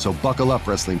other. So buckle up,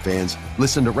 wrestling fans.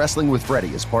 Listen to Wrestling with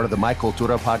Freddie as part of the My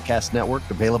Cultura Podcast Network,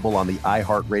 available on the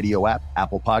iHeartRadio app,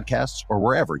 Apple Podcasts, or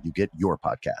wherever you get your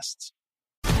podcasts.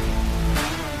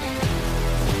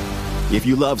 If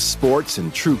you love sports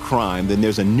and true crime, then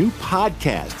there's a new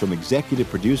podcast from executive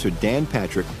producer Dan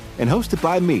Patrick and hosted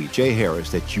by me, Jay Harris,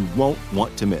 that you won't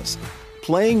want to miss.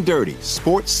 Playing Dirty: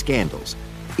 Sports Scandals.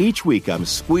 Each week, I'm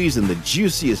squeezing the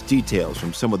juiciest details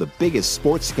from some of the biggest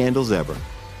sports scandals ever.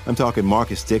 I'm talking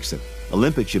Marcus Dixon,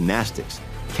 Olympic gymnastics,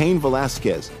 Cain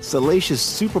Velasquez, salacious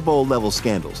Super Bowl-level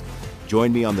scandals.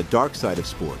 Join me on the dark side of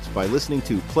sports by listening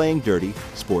to Playing Dirty: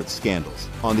 Sports Scandals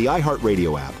on the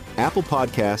iHeartRadio app, Apple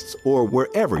Podcasts, or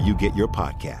wherever you get your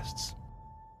podcasts.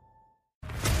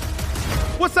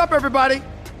 What's up, everybody?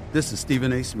 This is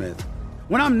Stephen A. Smith.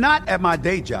 When I'm not at my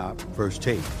day job, First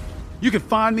Take, you can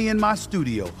find me in my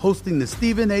studio hosting the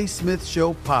Stephen A. Smith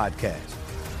Show podcast.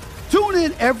 Tune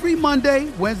in every Monday,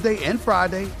 Wednesday, and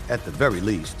Friday, at the very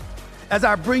least, as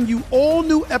I bring you all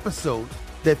new episodes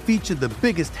that feature the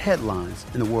biggest headlines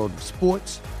in the world of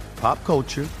sports, pop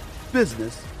culture,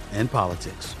 business, and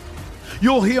politics.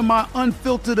 You'll hear my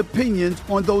unfiltered opinions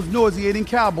on those nauseating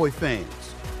Cowboy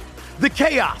fans, the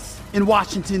chaos in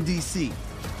Washington, D.C.,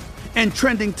 and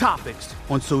trending topics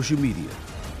on social media,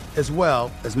 as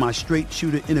well as my straight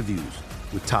shooter interviews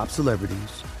with top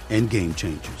celebrities and game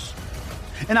changers.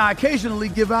 And I occasionally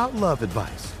give out love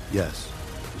advice. Yes,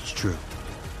 it's true.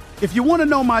 If you want to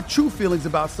know my true feelings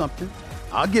about something,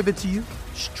 I'll give it to you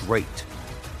straight.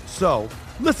 So,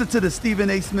 listen to the Stephen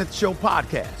A. Smith Show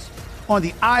podcast on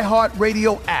the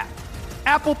iHeartRadio app,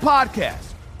 Apple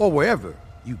Podcasts, or wherever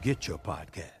you get your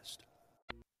podcast.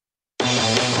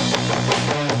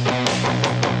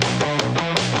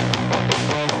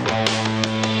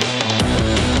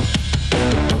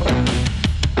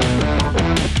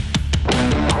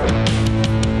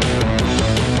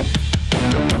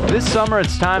 This summer,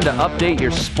 it's time to update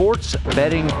your sports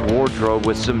betting wardrobe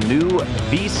with some new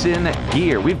VSiN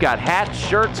gear. We've got hats,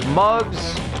 shirts,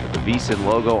 mugs with the VSiN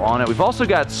logo on it. We've also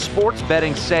got sports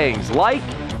betting sayings like,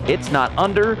 "It's not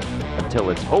under until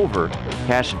it's over."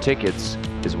 Cash and tickets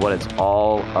is what it's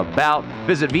all about.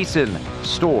 Visit VSiN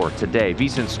Store today,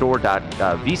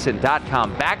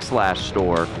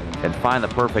 VSiN.com/store, and find the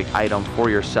perfect item for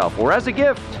yourself. Or as a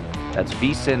gift, that's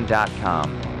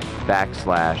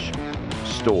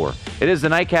VSiN.com/store. It is the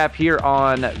Nightcap here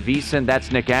on VSiN.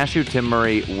 That's Nick Ashew, Tim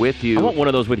Murray with you. I want one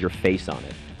of those with your face on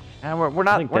it. And we're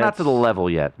not to the level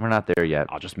yet. We're not there yet.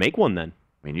 I'll just make one then.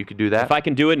 I mean, you could do that. If I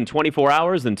can do it in 24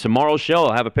 hours, then tomorrow's show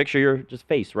I'll have a picture of your just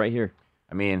face right here.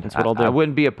 I mean, that's what I'll do. I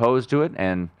wouldn't be opposed to it,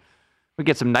 and we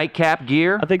get some Nightcap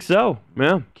gear. I think so.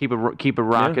 Yeah, keep it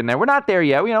rocking there. We're not there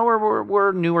yet. You know, we're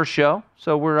a newer show,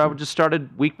 so we just started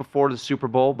week before the Super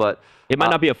Bowl, but it might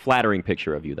not be a flattering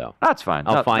picture of you though. That's fine.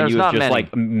 I'll find you with just many.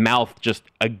 like mouth just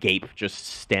agape, just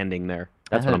standing there.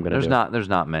 That's what I'm gonna do. There's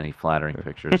not many flattering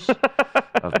pictures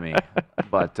of me,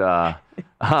 but the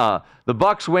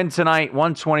Bucs win tonight,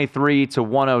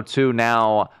 123-102.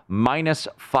 Now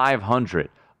 -500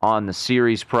 on the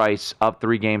series price, up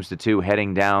 3-2,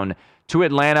 heading down to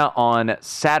Atlanta on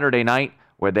Saturday night,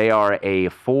 where they are where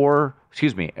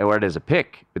it is a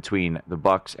pick between the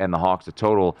Bucs and the Hawks, a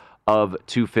total of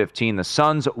 215. The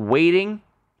Suns waiting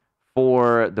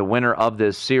for the winner of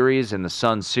this series, and the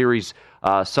Suns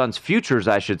futures,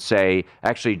 I should say,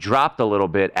 actually dropped a little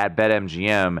bit at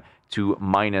BetMGM to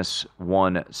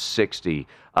 -160.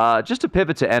 Just to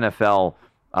pivot to NFL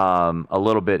a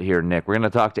little bit here, Nick. We're going to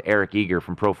talk to Eric Eager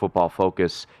from Pro Football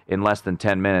Focus in less than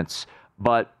 10 minutes.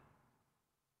 But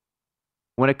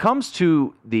when it comes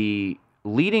to the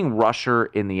leading rusher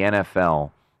in the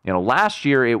NFL, last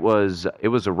year it was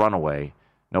a runaway,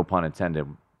 no pun intended,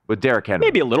 with Derrick Henry.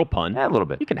 Maybe a little pun. Yeah, a little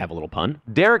bit. You can have a little pun.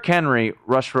 Derrick Henry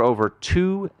rushed for over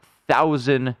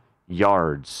 2,000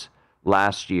 yards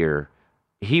last year.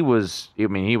 He was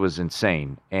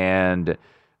insane. And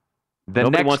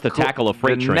nobody wants to tackle a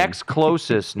freight train. The next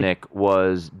closest, Nick,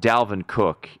 was Dalvin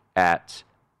Cook at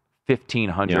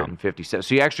 1,557. Yeah.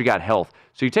 So you actually got health.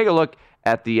 So you take a look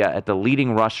at the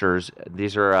leading rushers.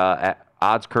 These are at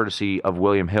odds courtesy of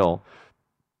William Hill.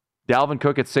 Dalvin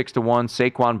Cook at 6-1,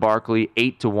 Saquon Barkley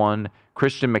 8-1,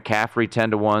 Christian McCaffrey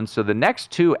 10-1. So the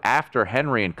next two after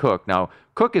Henry and Cook. Now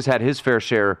Cook has had his fair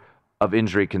share of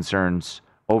injury concerns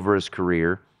over his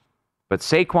career, but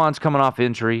Saquon's coming off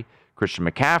injury. Christian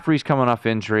McCaffrey's coming off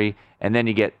injury, and then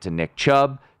you get to Nick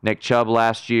Chubb. Nick Chubb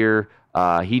last year,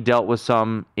 he dealt with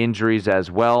some injuries as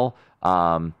well.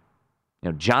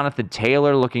 Jonathan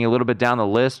Taylor, looking a little bit down the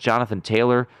list. Jonathan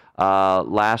Taylor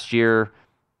last year,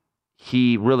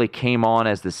 he really came on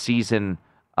as the season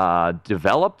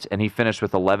developed, and he finished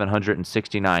with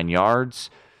 1,169 yards.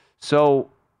 So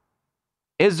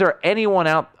is there anyone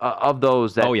out of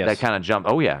those that kind of jump?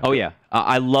 Oh, yeah. Oh, yeah.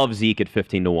 I love Zeke at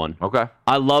 15-1. Okay.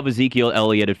 I love Ezekiel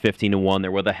Elliott at 15-1.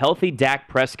 There with a healthy Dak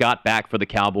Prescott back for the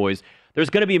Cowboys, there's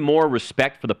going to be more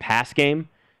respect for the pass game.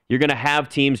 You're going to have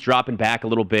teams dropping back a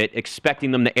little bit,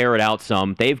 expecting them to air it out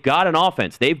some. They've got an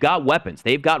offense. They've got weapons.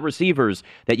 They've got receivers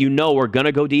that are going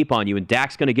to go deep on you, and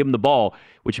Dak's going to give them the ball,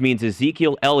 which means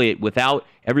Ezekiel Elliott, without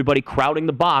everybody crowding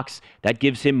the box, that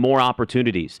gives him more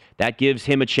opportunities. That gives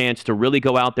him a chance to really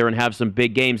go out there and have some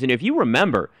big games. And if you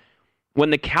remember, when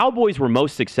the Cowboys were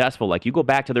most successful, like you go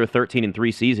back to their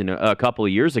 13-3 season a couple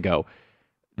of years ago,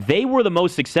 they were the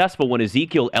most successful when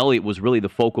Ezekiel Elliott was really the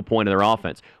focal point of their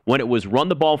offense. When it was run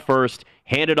the ball first,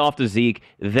 hand it off to Zeke,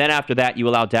 then after that you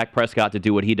allow Dak Prescott to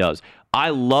do what he does. I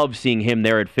love seeing him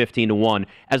there at 15-1,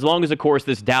 as long as, of course,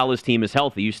 this Dallas team is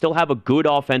healthy. You still have a good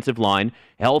offensive line.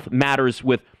 Health matters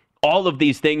with all of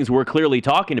these things we're clearly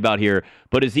talking about here,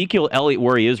 but Ezekiel Elliott,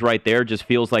 where he is right there, just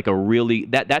feels like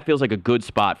that feels like a good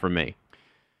spot for me.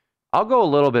 I'll go a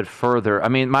little bit further. I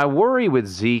mean, my worry with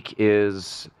Zeke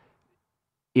is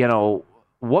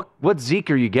what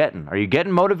Zeke are you getting? Are you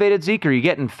getting motivated Zeke or are you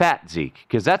getting fat Zeke?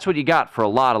 Because that's what you got for a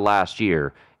lot of last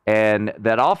year. And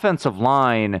that offensive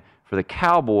line for the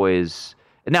Cowboys,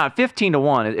 now at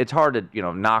 15-1, it's hard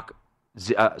to knock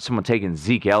someone taking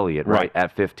Zeke Elliott right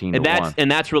at 15-1.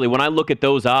 And that's really, when I look at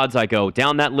those odds, I go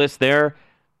down that list there.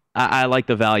 I like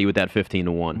the value with that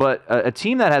 15-1. But a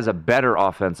team that has a better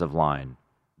offensive line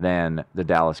than the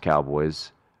Dallas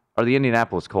Cowboys are the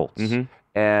Indianapolis Colts.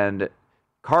 Mm-hmm. And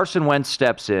Carson Wentz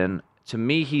steps in. To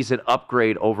me, he's an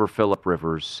upgrade over Phillip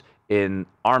Rivers in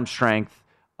arm strength.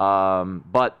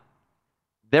 But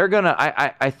they're going to,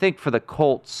 I think for the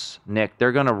Colts, Nick,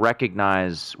 they're going to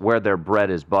recognize where their bread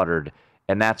is buttered,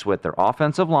 and that's with their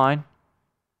offensive line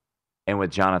and with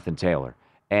Jonathan Taylor.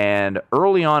 And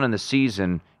early on in the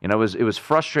season, it was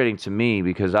frustrating to me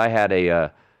because I had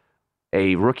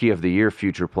a Rookie of the Year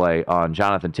future play on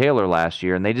Jonathan Taylor last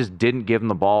year, and they just didn't give him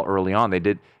the ball early on.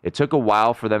 It took a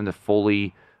while for them to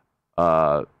fully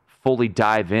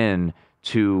dive in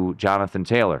to Jonathan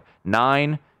Taylor.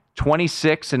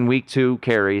 26 in week 2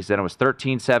 carries, then it was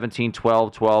 13, 17,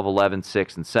 12, 12, 11,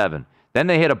 6, and 7. Then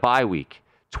they hit a bye week,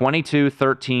 22,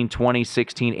 13, 20,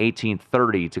 16, 18,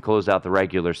 30 to close out the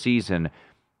regular season.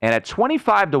 And at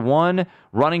 25-1,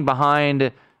 running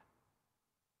behind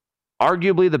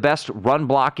arguably the best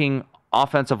run-blocking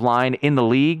offensive line in the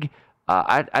league,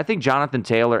 I think Jonathan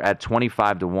Taylor at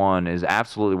 25-1 is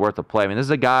absolutely worth a play. I mean, this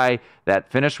is a guy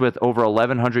that finished with over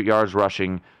 1,100 yards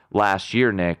rushing last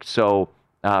year, Nick. So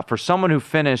for someone who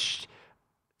finished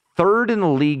third in the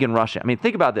league in rushing, I mean,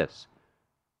 think about this.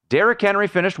 Derrick Henry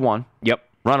finished 1. Yep.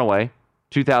 Runaway,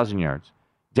 2,000 yards.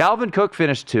 Dalvin Cook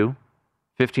finished 2,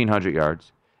 1,500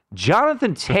 yards.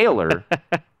 Jonathan Taylor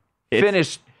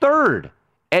finished 3rd,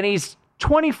 and he's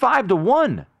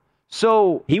 25-1.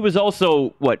 So he was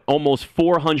also, almost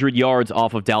 400 yards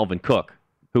off of Dalvin Cook,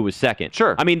 who was 2nd.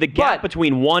 Sure. I mean, the gap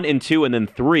between 1 and 2 and then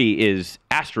 3 is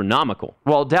astronomical.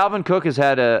 Well, Dalvin Cook has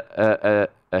had a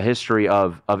history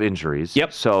of injuries.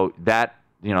 Yep. So that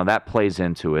plays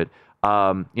into it.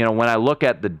 When I look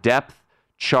at the depth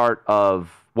chart of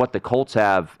what the Colts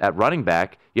have at running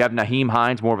back, you have Nyheim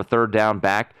Hines, more of a third down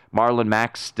back. Marlon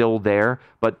Mack's still there,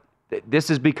 but this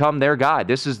has become their guy.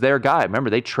 This is their guy. Remember,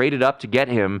 they traded up to get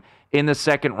him in the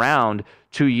 2nd round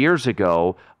 2 years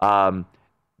ago.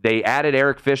 They added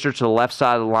Eric Fisher to the left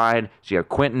side of the line. So you have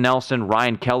Quentin Nelson,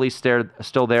 Ryan Kelly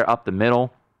still there up the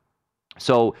middle.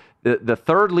 So the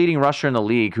 3rd leading rusher in the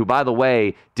league, who, by the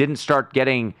way, didn't start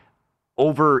getting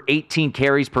over 18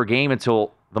 carries per game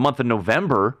until the month of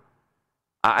November,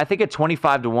 I think at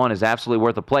 25-1 is absolutely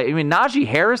worth a play. I mean, Najee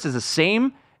Harris is the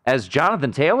same as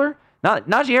Jonathan Taylor.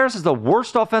 Najee Harris is the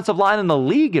worst offensive line in the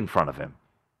league in front of him.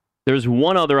 There's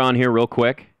one other on here real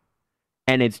quick,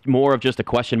 and it's more of just a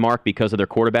question mark because of their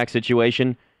quarterback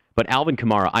situation. But Alvin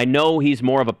Kamara, I know he's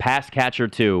more of a pass catcher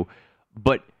too,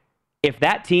 but if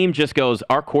that team just goes,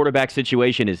 our quarterback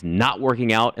situation is not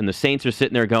working out, and the Saints are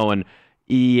sitting there going,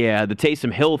 yeah, the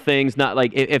Taysom Hill thing's not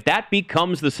like, if that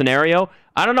becomes the scenario,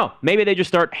 I don't know. Maybe they just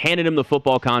start handing him the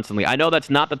football constantly. I know that's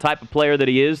not the type of player that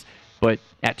he is, but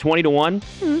at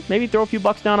 20-1, maybe throw a few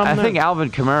bucks down on him. I think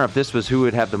Alvin Kamara, if this was who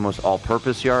would have the most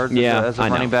all-purpose yards as a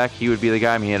running back, he would be the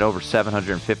guy. I mean, he had over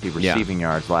 750 receiving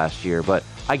yards last year. But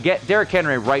I get Derrick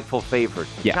Henry, rightful favorite.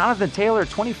 Yeah. Jonathan Taylor,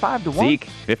 25-1. Zeke,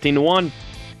 15-1.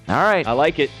 All right. I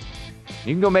like it.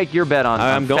 You can go make your bet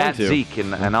on fat to. Zeke,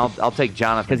 and I'll take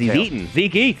Jonathan Taylor. Because he's eating.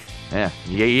 Zeke eats. Yeah,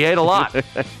 he ate a lot.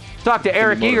 Talk to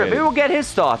Eric Eager. Maybe we'll get his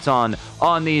thoughts on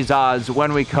these odds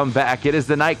when we come back. It is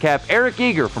the Nightcap. Eric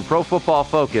Eager from Pro Football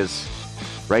Focus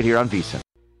right here on VSiN.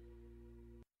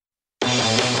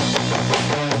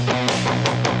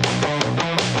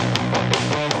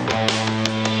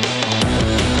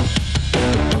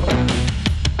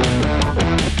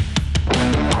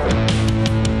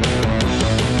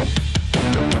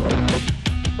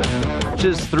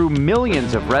 Through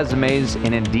millions of resumes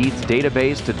in Indeed's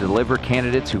database to deliver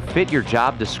candidates who fit your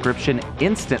job description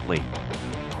instantly.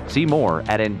 See more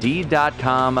at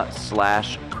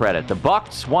Indeed.com/credit. The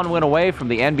Bucks 1 win away from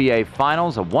the NBA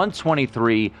Finals, a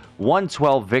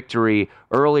 123-112 victory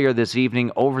earlier this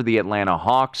evening over the Atlanta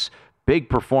Hawks. Big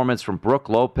performance from Brook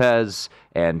Lopez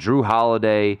and Drew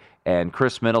Holiday and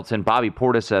Chris Middleton, Bobby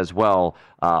Portis as well,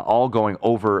 all going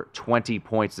over 20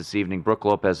 points this evening. Brook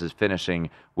Lopez is finishing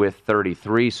with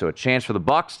 33, so a chance for the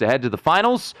Bucks to head to the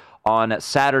finals on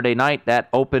Saturday night. That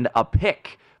opened a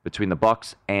pick between the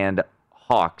Bucks and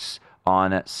Hawks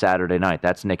on Saturday night.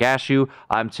 That's Nick Ashew.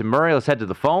 I'm Tim Murray. Let's head to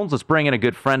the phones. Let's bring in a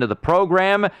good friend of the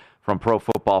program from Pro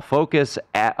Football Focus.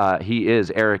 He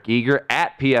is Eric Eager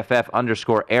at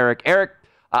PFF_Eric. Eric,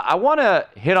 I want to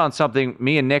hit on something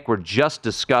me and Nick were just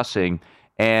discussing,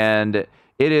 and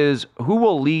it is who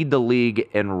will lead the league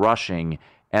in rushing.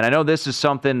 And I know this is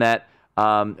something that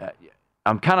I'm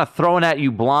kind of throwing at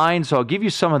you blind, so I'll give you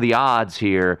some of the odds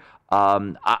here.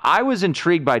 I was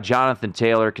intrigued by Jonathan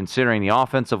Taylor, considering the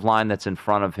offensive line that's in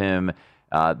front of him,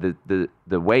 the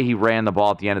way he ran the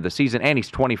ball at the end of the season, and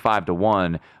he's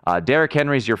 25-1. Derrick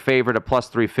Henry's your favorite at plus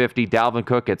 350. Dalvin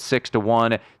Cook at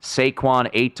 6-1.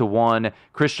 Saquon 8-1.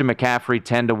 Christian McCaffrey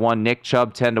 10-1. Nick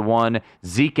Chubb 10-1.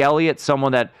 Zeke Elliott,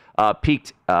 someone that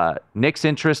piqued Nick's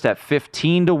interest at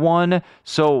 15-1.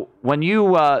 So when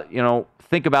you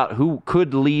think about who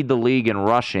could lead the league in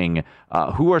rushing,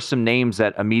 who are some names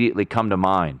that immediately come to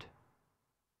mind?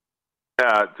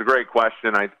 Yeah, it's a great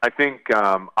question. I think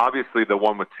obviously the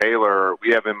one with Taylor,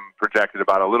 we have him projected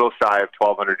about a little shy of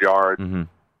 1,200 yards. Mm-hmm.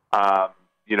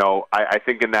 I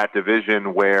think in that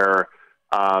division where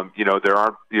there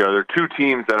are two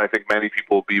teams that I think many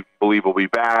people believe will be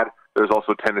bad. There's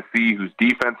also Tennessee, whose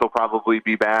defense will probably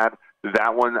be bad.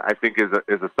 That one I think is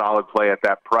a solid play at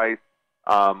that price.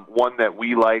 One that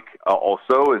we like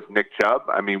also is Nick Chubb.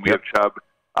 I mean, we have Chubb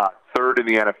third in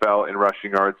the NFL in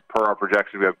rushing yards per our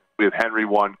projection. We have Henry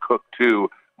 1, Cook 2,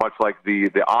 much like the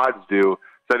odds do.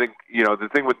 So I think, the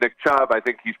thing with Nick Chubb, I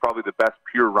think he's probably the best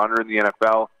pure runner in the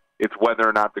NFL. It's whether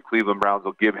or not the Cleveland Browns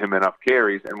will give him enough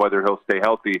carries and whether he'll stay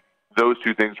healthy. Those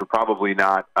two things were probably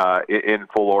not in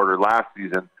full order last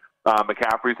season.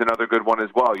 McCaffrey's another good one as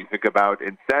well. You think about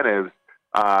incentives.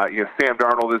 Sam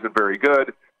Darnold isn't very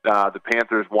good. The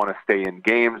Panthers want to stay in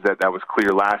games. That was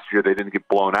clear last year. They didn't get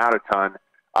blown out a ton.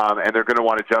 And they're going to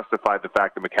want to justify the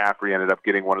fact that McCaffrey ended up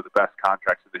getting one of the best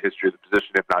contracts in the history of the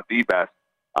position, if not the best.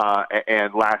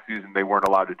 And last season they weren't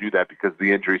allowed to do that because of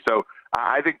the injury. So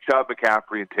I think Chubb,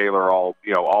 McCaffrey, and Taylor are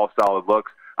all solid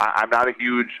looks. I'm not a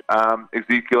huge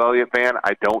Ezekiel Elliott fan.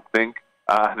 I don't think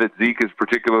that Zeke is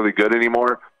particularly good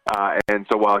anymore. And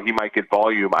so while he might get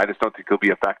volume, I just don't think he'll be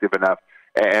effective enough.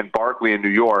 And Barkley in New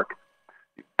York,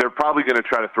 they're probably going to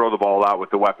try to throw the ball out with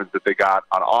the weapons that they got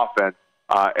on offense,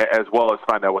 as well as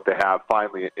find out what they have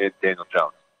finally in Daniel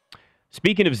Jones.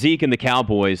 Speaking of Zeke and the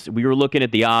Cowboys, we were looking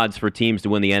at the odds for teams to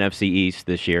win the NFC East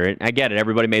this year. And I get it.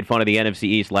 Everybody made fun of the NFC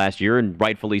East last year, and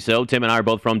rightfully so. Tim and I are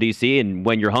both from D.C., and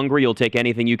when you're hungry, you'll take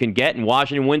anything you can get, and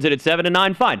Washington wins it at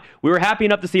 7-9. Fine. We were happy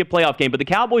enough to see a playoff game, but the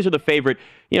Cowboys are the favorite,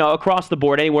 across the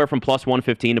board, anywhere from plus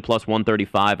 115 to plus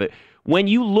 135. When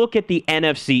you look at the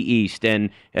NFC East and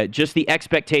just the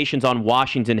expectations on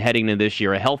Washington heading into this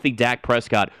year, a healthy Dak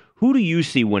Prescott, who do you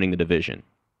see winning the division?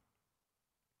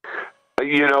 This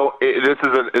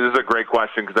is a great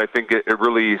question because I think it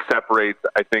really separates,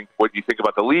 I think, what you think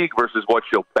about the league versus what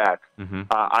you'll bet. Mm-hmm.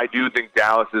 I do think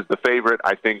Dallas is the favorite.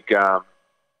 I think I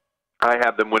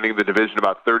have them winning the division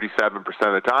about 37% of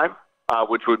the time,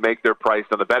 which would make their price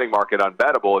on the betting market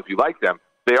unbettable if you like them.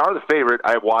 They are the favorite.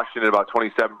 I have Washington at about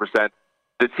 27%.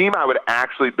 The team I would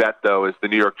actually bet, though, is the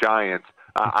New York Giants.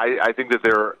 I think that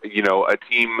they're, a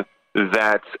team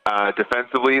that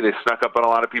defensively, they snuck up on a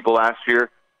lot of people last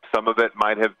year. Some of it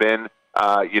might have been,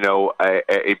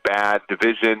 a bad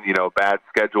division, bad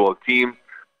schedule of teams.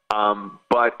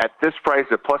 But at this price,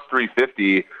 at plus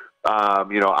 350,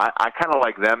 I kind of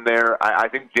like them there. I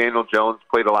think Daniel Jones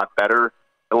played a lot better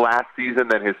last season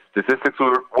than his statistics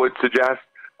would suggest.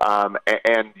 And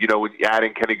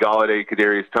adding Kenny Golladay,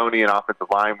 Kadarius Toney, and offensive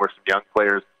line where some young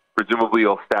players presumably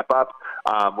will step up.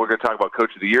 We're going to talk about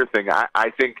Coach of the Year thing.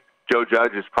 I think Joe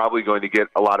Judge is probably going to get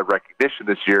a lot of recognition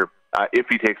this year if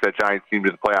he takes that Giants team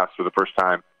to the playoffs for the first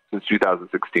time since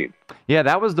 2016. Yeah,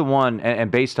 that was the one, and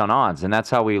based on odds, and that's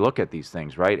how we look at these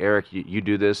things, right? Eric, you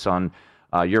do this on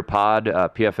your pod,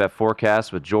 PFF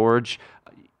Forecast with George.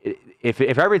 If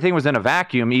everything was in a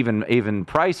vacuum, even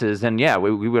prices, then yeah,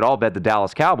 we would all bet the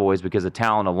Dallas Cowboys because of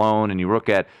talent alone. And you look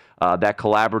at that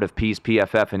collaborative piece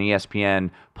PFF and ESPN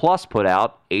Plus put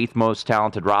out, 8th most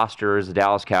talented roster is the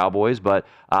Dallas Cowboys. But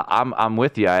I'm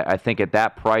with you. I think at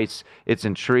that price, it's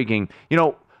intriguing.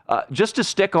 Just to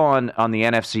stick on the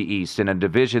NFC East in a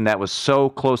division that was so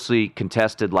closely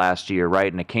contested last year,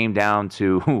 right? And it came down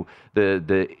to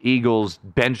the Eagles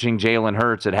benching Jalen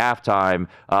Hurts at halftime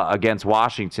against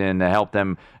Washington to help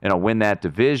them, win that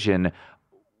division.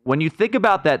 When you think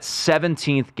about that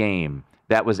 17th game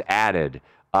that was added,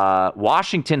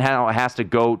 Washington has to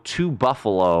go to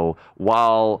Buffalo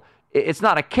while it's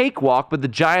not a cakewalk, but the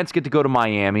Giants get to go to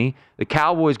Miami. The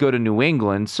Cowboys go to New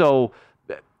England. So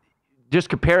just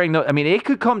comparing it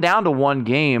could come down to one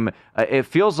game. It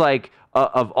feels like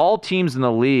of all teams in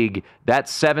the league, that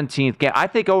 17th game, I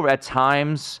think over at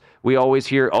times we always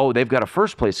hear, oh, they've got a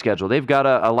first-place schedule. They've got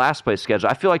a last-place schedule.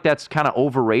 I feel like that's kind of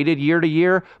overrated year to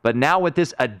year. But now with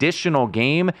this additional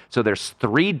game, so there's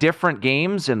 3 different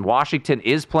games, and Washington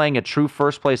is playing a true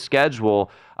first-place schedule.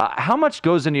 How much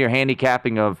goes into your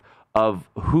handicapping of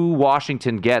who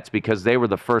Washington gets because they were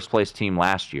the first-place team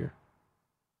last year?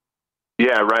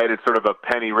 Yeah, right. It's sort of a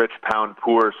penny rich, pound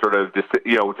poor sort of,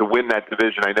 to win that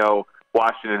division. I know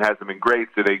Washington hasn't been great,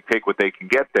 so they take what they can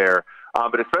get there.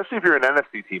 But especially if you're an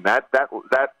NFC team, that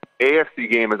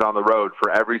AFC game is on the road for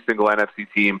every single NFC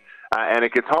team, and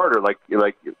it gets harder. Like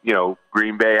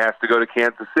Green Bay has to go to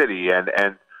Kansas City, and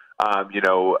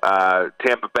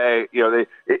Tampa Bay.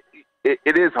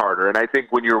 It is harder. And I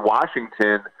think when you're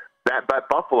Washington, that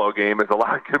Buffalo game is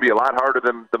going to be a lot harder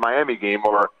than the Miami game,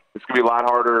 or it's going to be a lot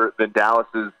harder than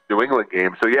Dallas's New England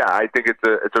game. So yeah, I think it's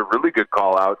a really good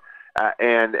call out.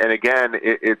 And again,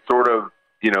 it's sort of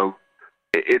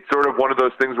it's sort of one of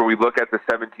those things where we look at the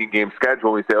 17-game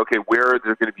schedule and we say, okay, where are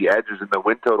there going to be edges in the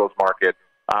win totals market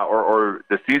or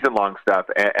the season-long stuff?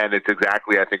 And it's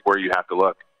exactly, I think, where you have to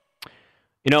look.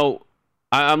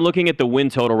 I'm looking at the win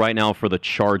total right now for the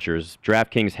Chargers.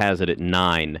 DraftKings has it at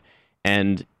 9.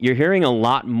 And you're hearing a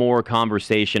lot more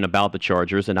conversation about the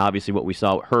Chargers, and obviously what we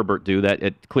saw Herbert do, that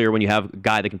it's clear when you have a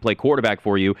guy that can play quarterback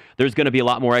for you, there's going to be a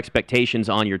lot more expectations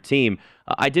on your team.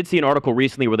 I did see an article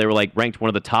recently where they were ranked one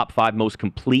of the top 5 most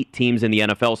complete teams in the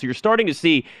NFL. So you're starting to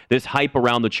see this hype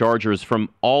around the Chargers from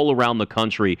all around the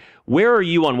country. Where are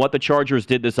you on what the Chargers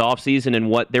did this offseason and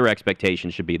what their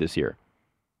expectations should be this year?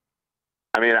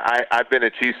 I mean, I've been a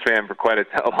Chiefs fan for quite a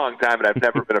long time, and I've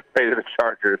never been afraid of the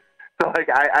Chargers. So,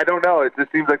 I don't know. It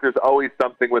just seems like there's always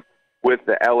something with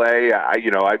the LA.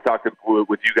 I've talked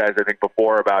with you guys, I think,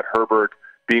 before about Herbert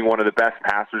being one of the best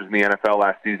passers in the NFL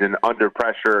last season under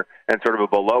pressure and sort of a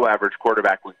below-average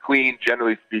quarterback when clean.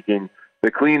 Generally speaking,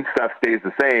 the clean stuff stays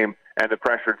the same and the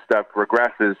pressured stuff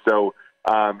regresses. So,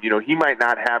 he might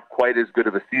not have quite as good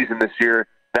of a season this year.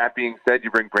 That being said,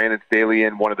 you bring Brandon Staley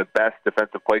in, one of the best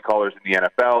defensive play callers in the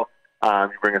NFL.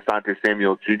 You bring Asante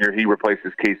Samuel Jr. He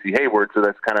replaces Casey Hayward, so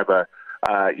that's kind of a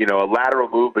lateral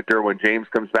move. But Derwin James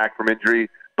comes back from injury.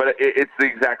 But it's the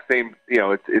exact same.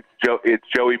 It's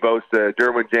Joey Bosa,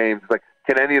 Derwin James. It's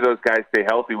can any of those guys stay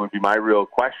healthy? Would be my real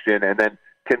question. And then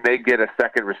can they get a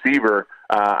second receiver?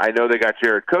 I know they got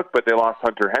Jared Cook, but they lost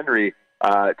Hunter Henry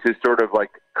to sort of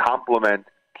complement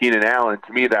Keenan Allen.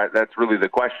 To me, that's really the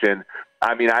question.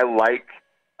 I mean, I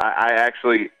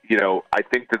actually, I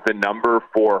think that the number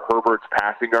for Herbert's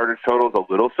passing yardage total is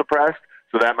a little suppressed,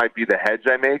 so that might be the hedge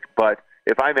I make. But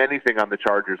if I'm anything on the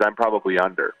Chargers, I'm probably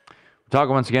under.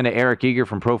 Talking once again to Eric Eager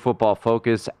from Pro Football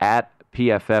Focus at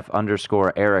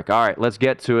PFF_Eric. All right, let's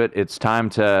get to it. It's time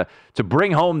to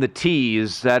bring home the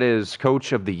tease. That is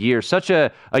Coach of the Year. Such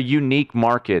a unique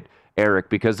market, Eric,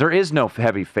 because there is no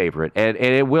heavy favorite, and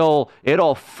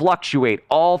it'll fluctuate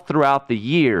all throughout the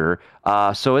year.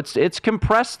 So it's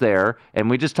compressed there, and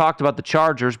we just talked about the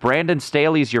Chargers. Brandon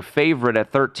Staley's your favorite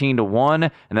at 13-1,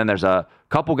 and then there's a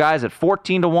couple guys at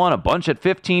 14-1, a bunch at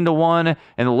 15-1,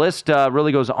 and the list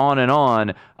really goes on and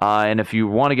on. And if you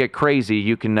want to get crazy,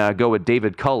 you can go with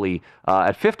David Culley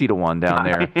at 50-1 down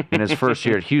there in his first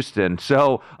year at Houston.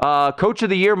 So, Coach of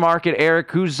the Year market, Eric,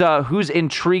 who's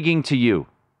intriguing to you?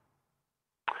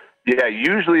 Yeah,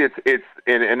 usually it's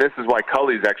and this is why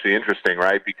Culley's actually interesting,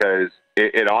 right? Because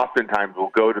it oftentimes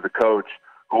will go to the coach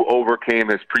who overcame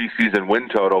his preseason win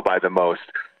total by the most.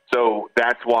 So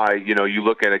that's why, you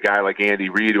look at a guy like Andy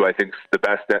Reid, who I think is the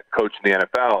best coach in the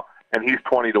NFL, and he's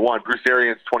 20-1. Bruce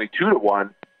Arians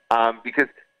 22-1. Because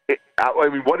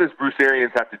what does Bruce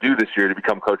Arians have to do this year to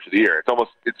become Coach of the Year?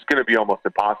 It's going to be almost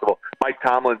impossible. Mike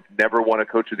Tomlin's never won a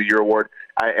Coach of the Year award,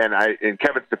 and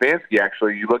Kevin Stefanski,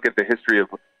 actually, you look at the history of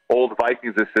old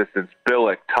Vikings assistants,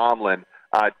 Billick, Tomlin,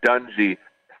 Dungy.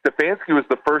 Stefanski was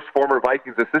the first former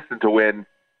Vikings assistant to win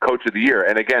Coach of the Year.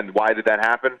 And again, why did that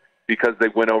happen? Because they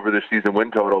went over their season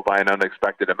win total by an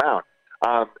unexpected amount.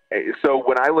 So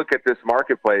when I look at this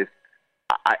marketplace,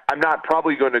 I'm not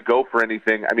probably going to go for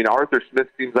anything. I mean, Arthur Smith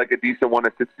seems like a decent one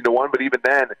at 16-1, but even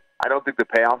then, I don't think the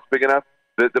payoff's big enough.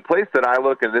 The place that I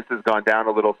look, and this has gone down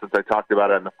a little since I talked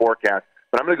about it in the forecast,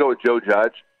 but I'm going to go with Joe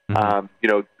Judge.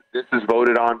 Mm-hmm. This is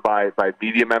voted on by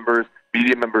media members.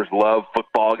 Media members love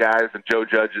football guys, and Joe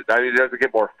Judge, he doesn't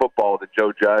get more football than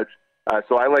Joe Judge.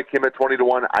 So I like him at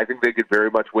 20-1. I think they could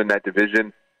very much win that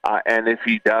division. And if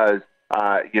he does,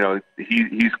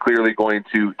 he's clearly going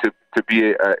to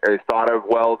be a thought of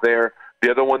well there.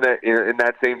 The other one that in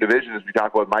that same division is we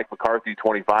talk about Mike McCarthy,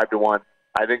 25-1.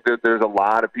 I think that there's a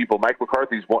lot of people. Mike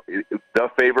McCarthy's the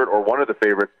favorite or one of the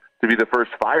favorites to be the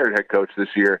first fired head coach this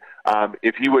year.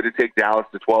 If he were to take Dallas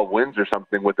to 12 wins or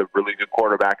something with a really good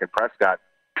quarterback in Prescott,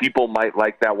 people might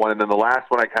like that one. And then the last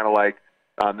one I kind of like,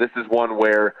 this is one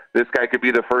where this guy could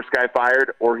be the first guy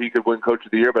fired or he could win Coach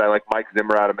of the Year, but I like Mike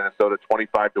Zimmer out of Minnesota,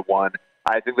 25-1.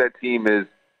 I think that team has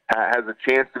a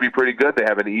chance to be pretty good. They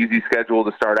have an easy schedule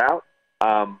to start out,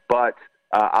 but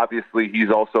obviously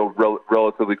he's also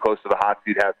relatively close to the hot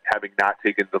seat, having not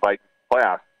taken the Vikings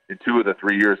playoffs in 2 of the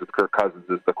 3 years with Kirk Cousins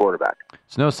as the quarterback.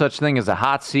 There's no such thing as a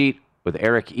hot seat with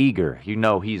Eric Eager. You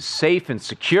know he's safe and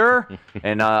secure,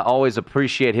 and always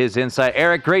appreciate his insight.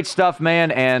 Eric, great stuff,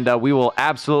 man, and we will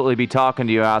absolutely be talking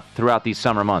to you throughout these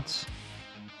summer months.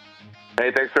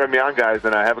 Hey, thanks for having me on, guys,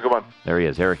 and have a good one. There he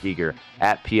is, Eric Eager,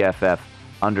 at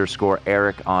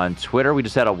PFF_Eric on Twitter. We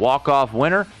just had a walk-off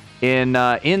winner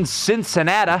in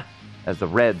Cincinnati as the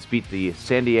Reds beat the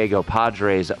San Diego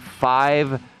Padres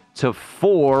 5-4.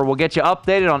 We'll get you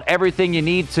updated on everything you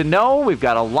need to know. We've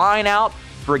got a line out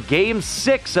for Game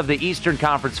 6 of the Eastern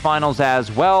Conference Finals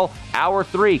as well. Hour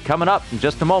 3 coming up in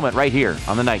just a moment right here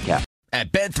on the Nightcap.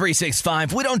 At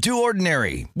Bet365, we don't do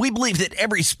ordinary. We believe that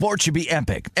every sport should be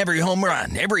epic. Every home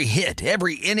run, every hit,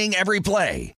 every inning, every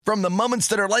play. From the moments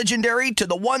that are legendary to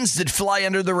the ones that fly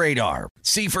under the radar.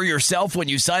 See for yourself when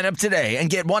you sign up today and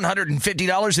get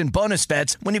 $150 in bonus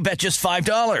bets when you bet just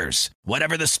 $5.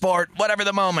 Whatever the sport, whatever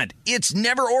the moment, it's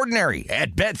never ordinary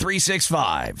at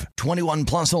Bet365. 21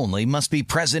 plus only. Must be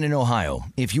present in Ohio.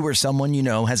 If you or someone you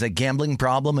know has a gambling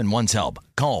problem and wants help,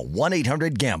 call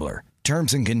 1-800-GAMBLER.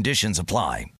 Terms and conditions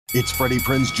apply. It's Freddie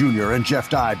Prinze Jr. and Jeff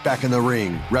Dye back in the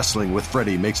ring. Wrestling with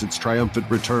Freddie makes its triumphant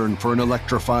return for an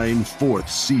electrifying 4th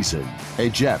season. Hey,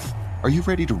 Jeff, are you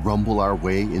ready to rumble our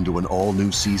way into an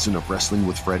all-new season of Wrestling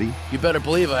with Freddie? You better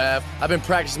believe I have. I've been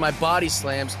practicing my body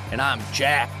slams, and I'm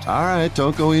jacked. All right,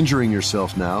 don't go injuring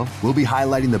yourself now. We'll be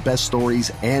highlighting the best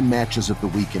stories and matches of the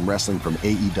week in wrestling from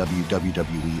AEW,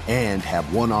 WWE, and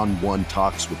have one-on-one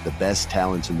talks with the best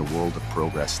talents in the world of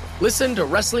pro wrestling. Listen to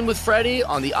Wrestling with Freddie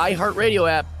on the iHeartRadio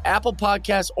app, Apple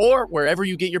Podcasts, or wherever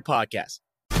you get your podcasts.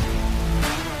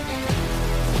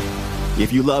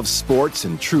 If you love sports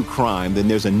and true crime, then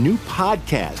there's a new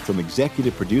podcast from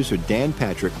executive producer Dan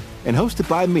Patrick and hosted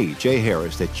by me, Jay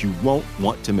Harris, that you won't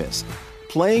want to miss.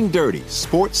 Playing Dirty: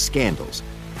 Sports Scandals.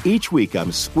 Each week,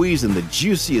 I'm squeezing the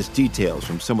juiciest details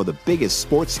from some of the biggest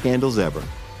sports scandals ever.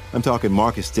 I'm talking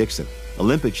Marcus Dixon,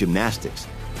 Olympic gymnastics,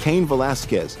 Cain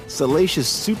Velasquez, salacious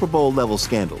Super Bowl-level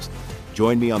scandals.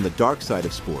 Join me on the dark side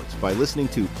of sports by listening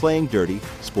to Playing Dirty: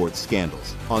 Sports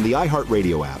Scandals on the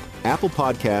iHeartRadio app, Apple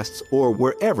Podcasts, or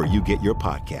wherever you get your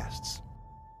podcasts.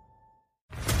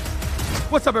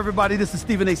 What's up, everybody? This is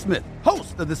Stephen A. Smith,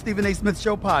 host of the Stephen A. Smith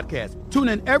Show podcast. Tune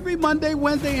in every Monday,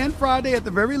 Wednesday, and Friday at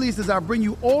the very least as I bring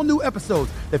you all new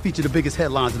episodes that feature the biggest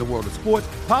headlines in the world of sports,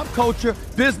 pop culture,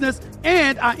 business,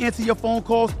 and I answer your phone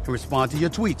calls and respond to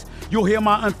your tweets. You'll hear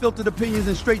my unfiltered opinions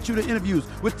and straight-shooter interviews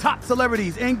with top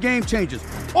celebrities and game changers.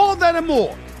 All of that and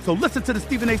more. So listen to the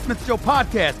Stephen A. Smith Show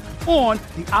podcast on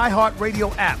the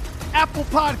iHeartRadio app, Apple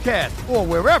Podcasts, or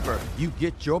wherever you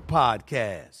get your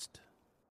podcasts.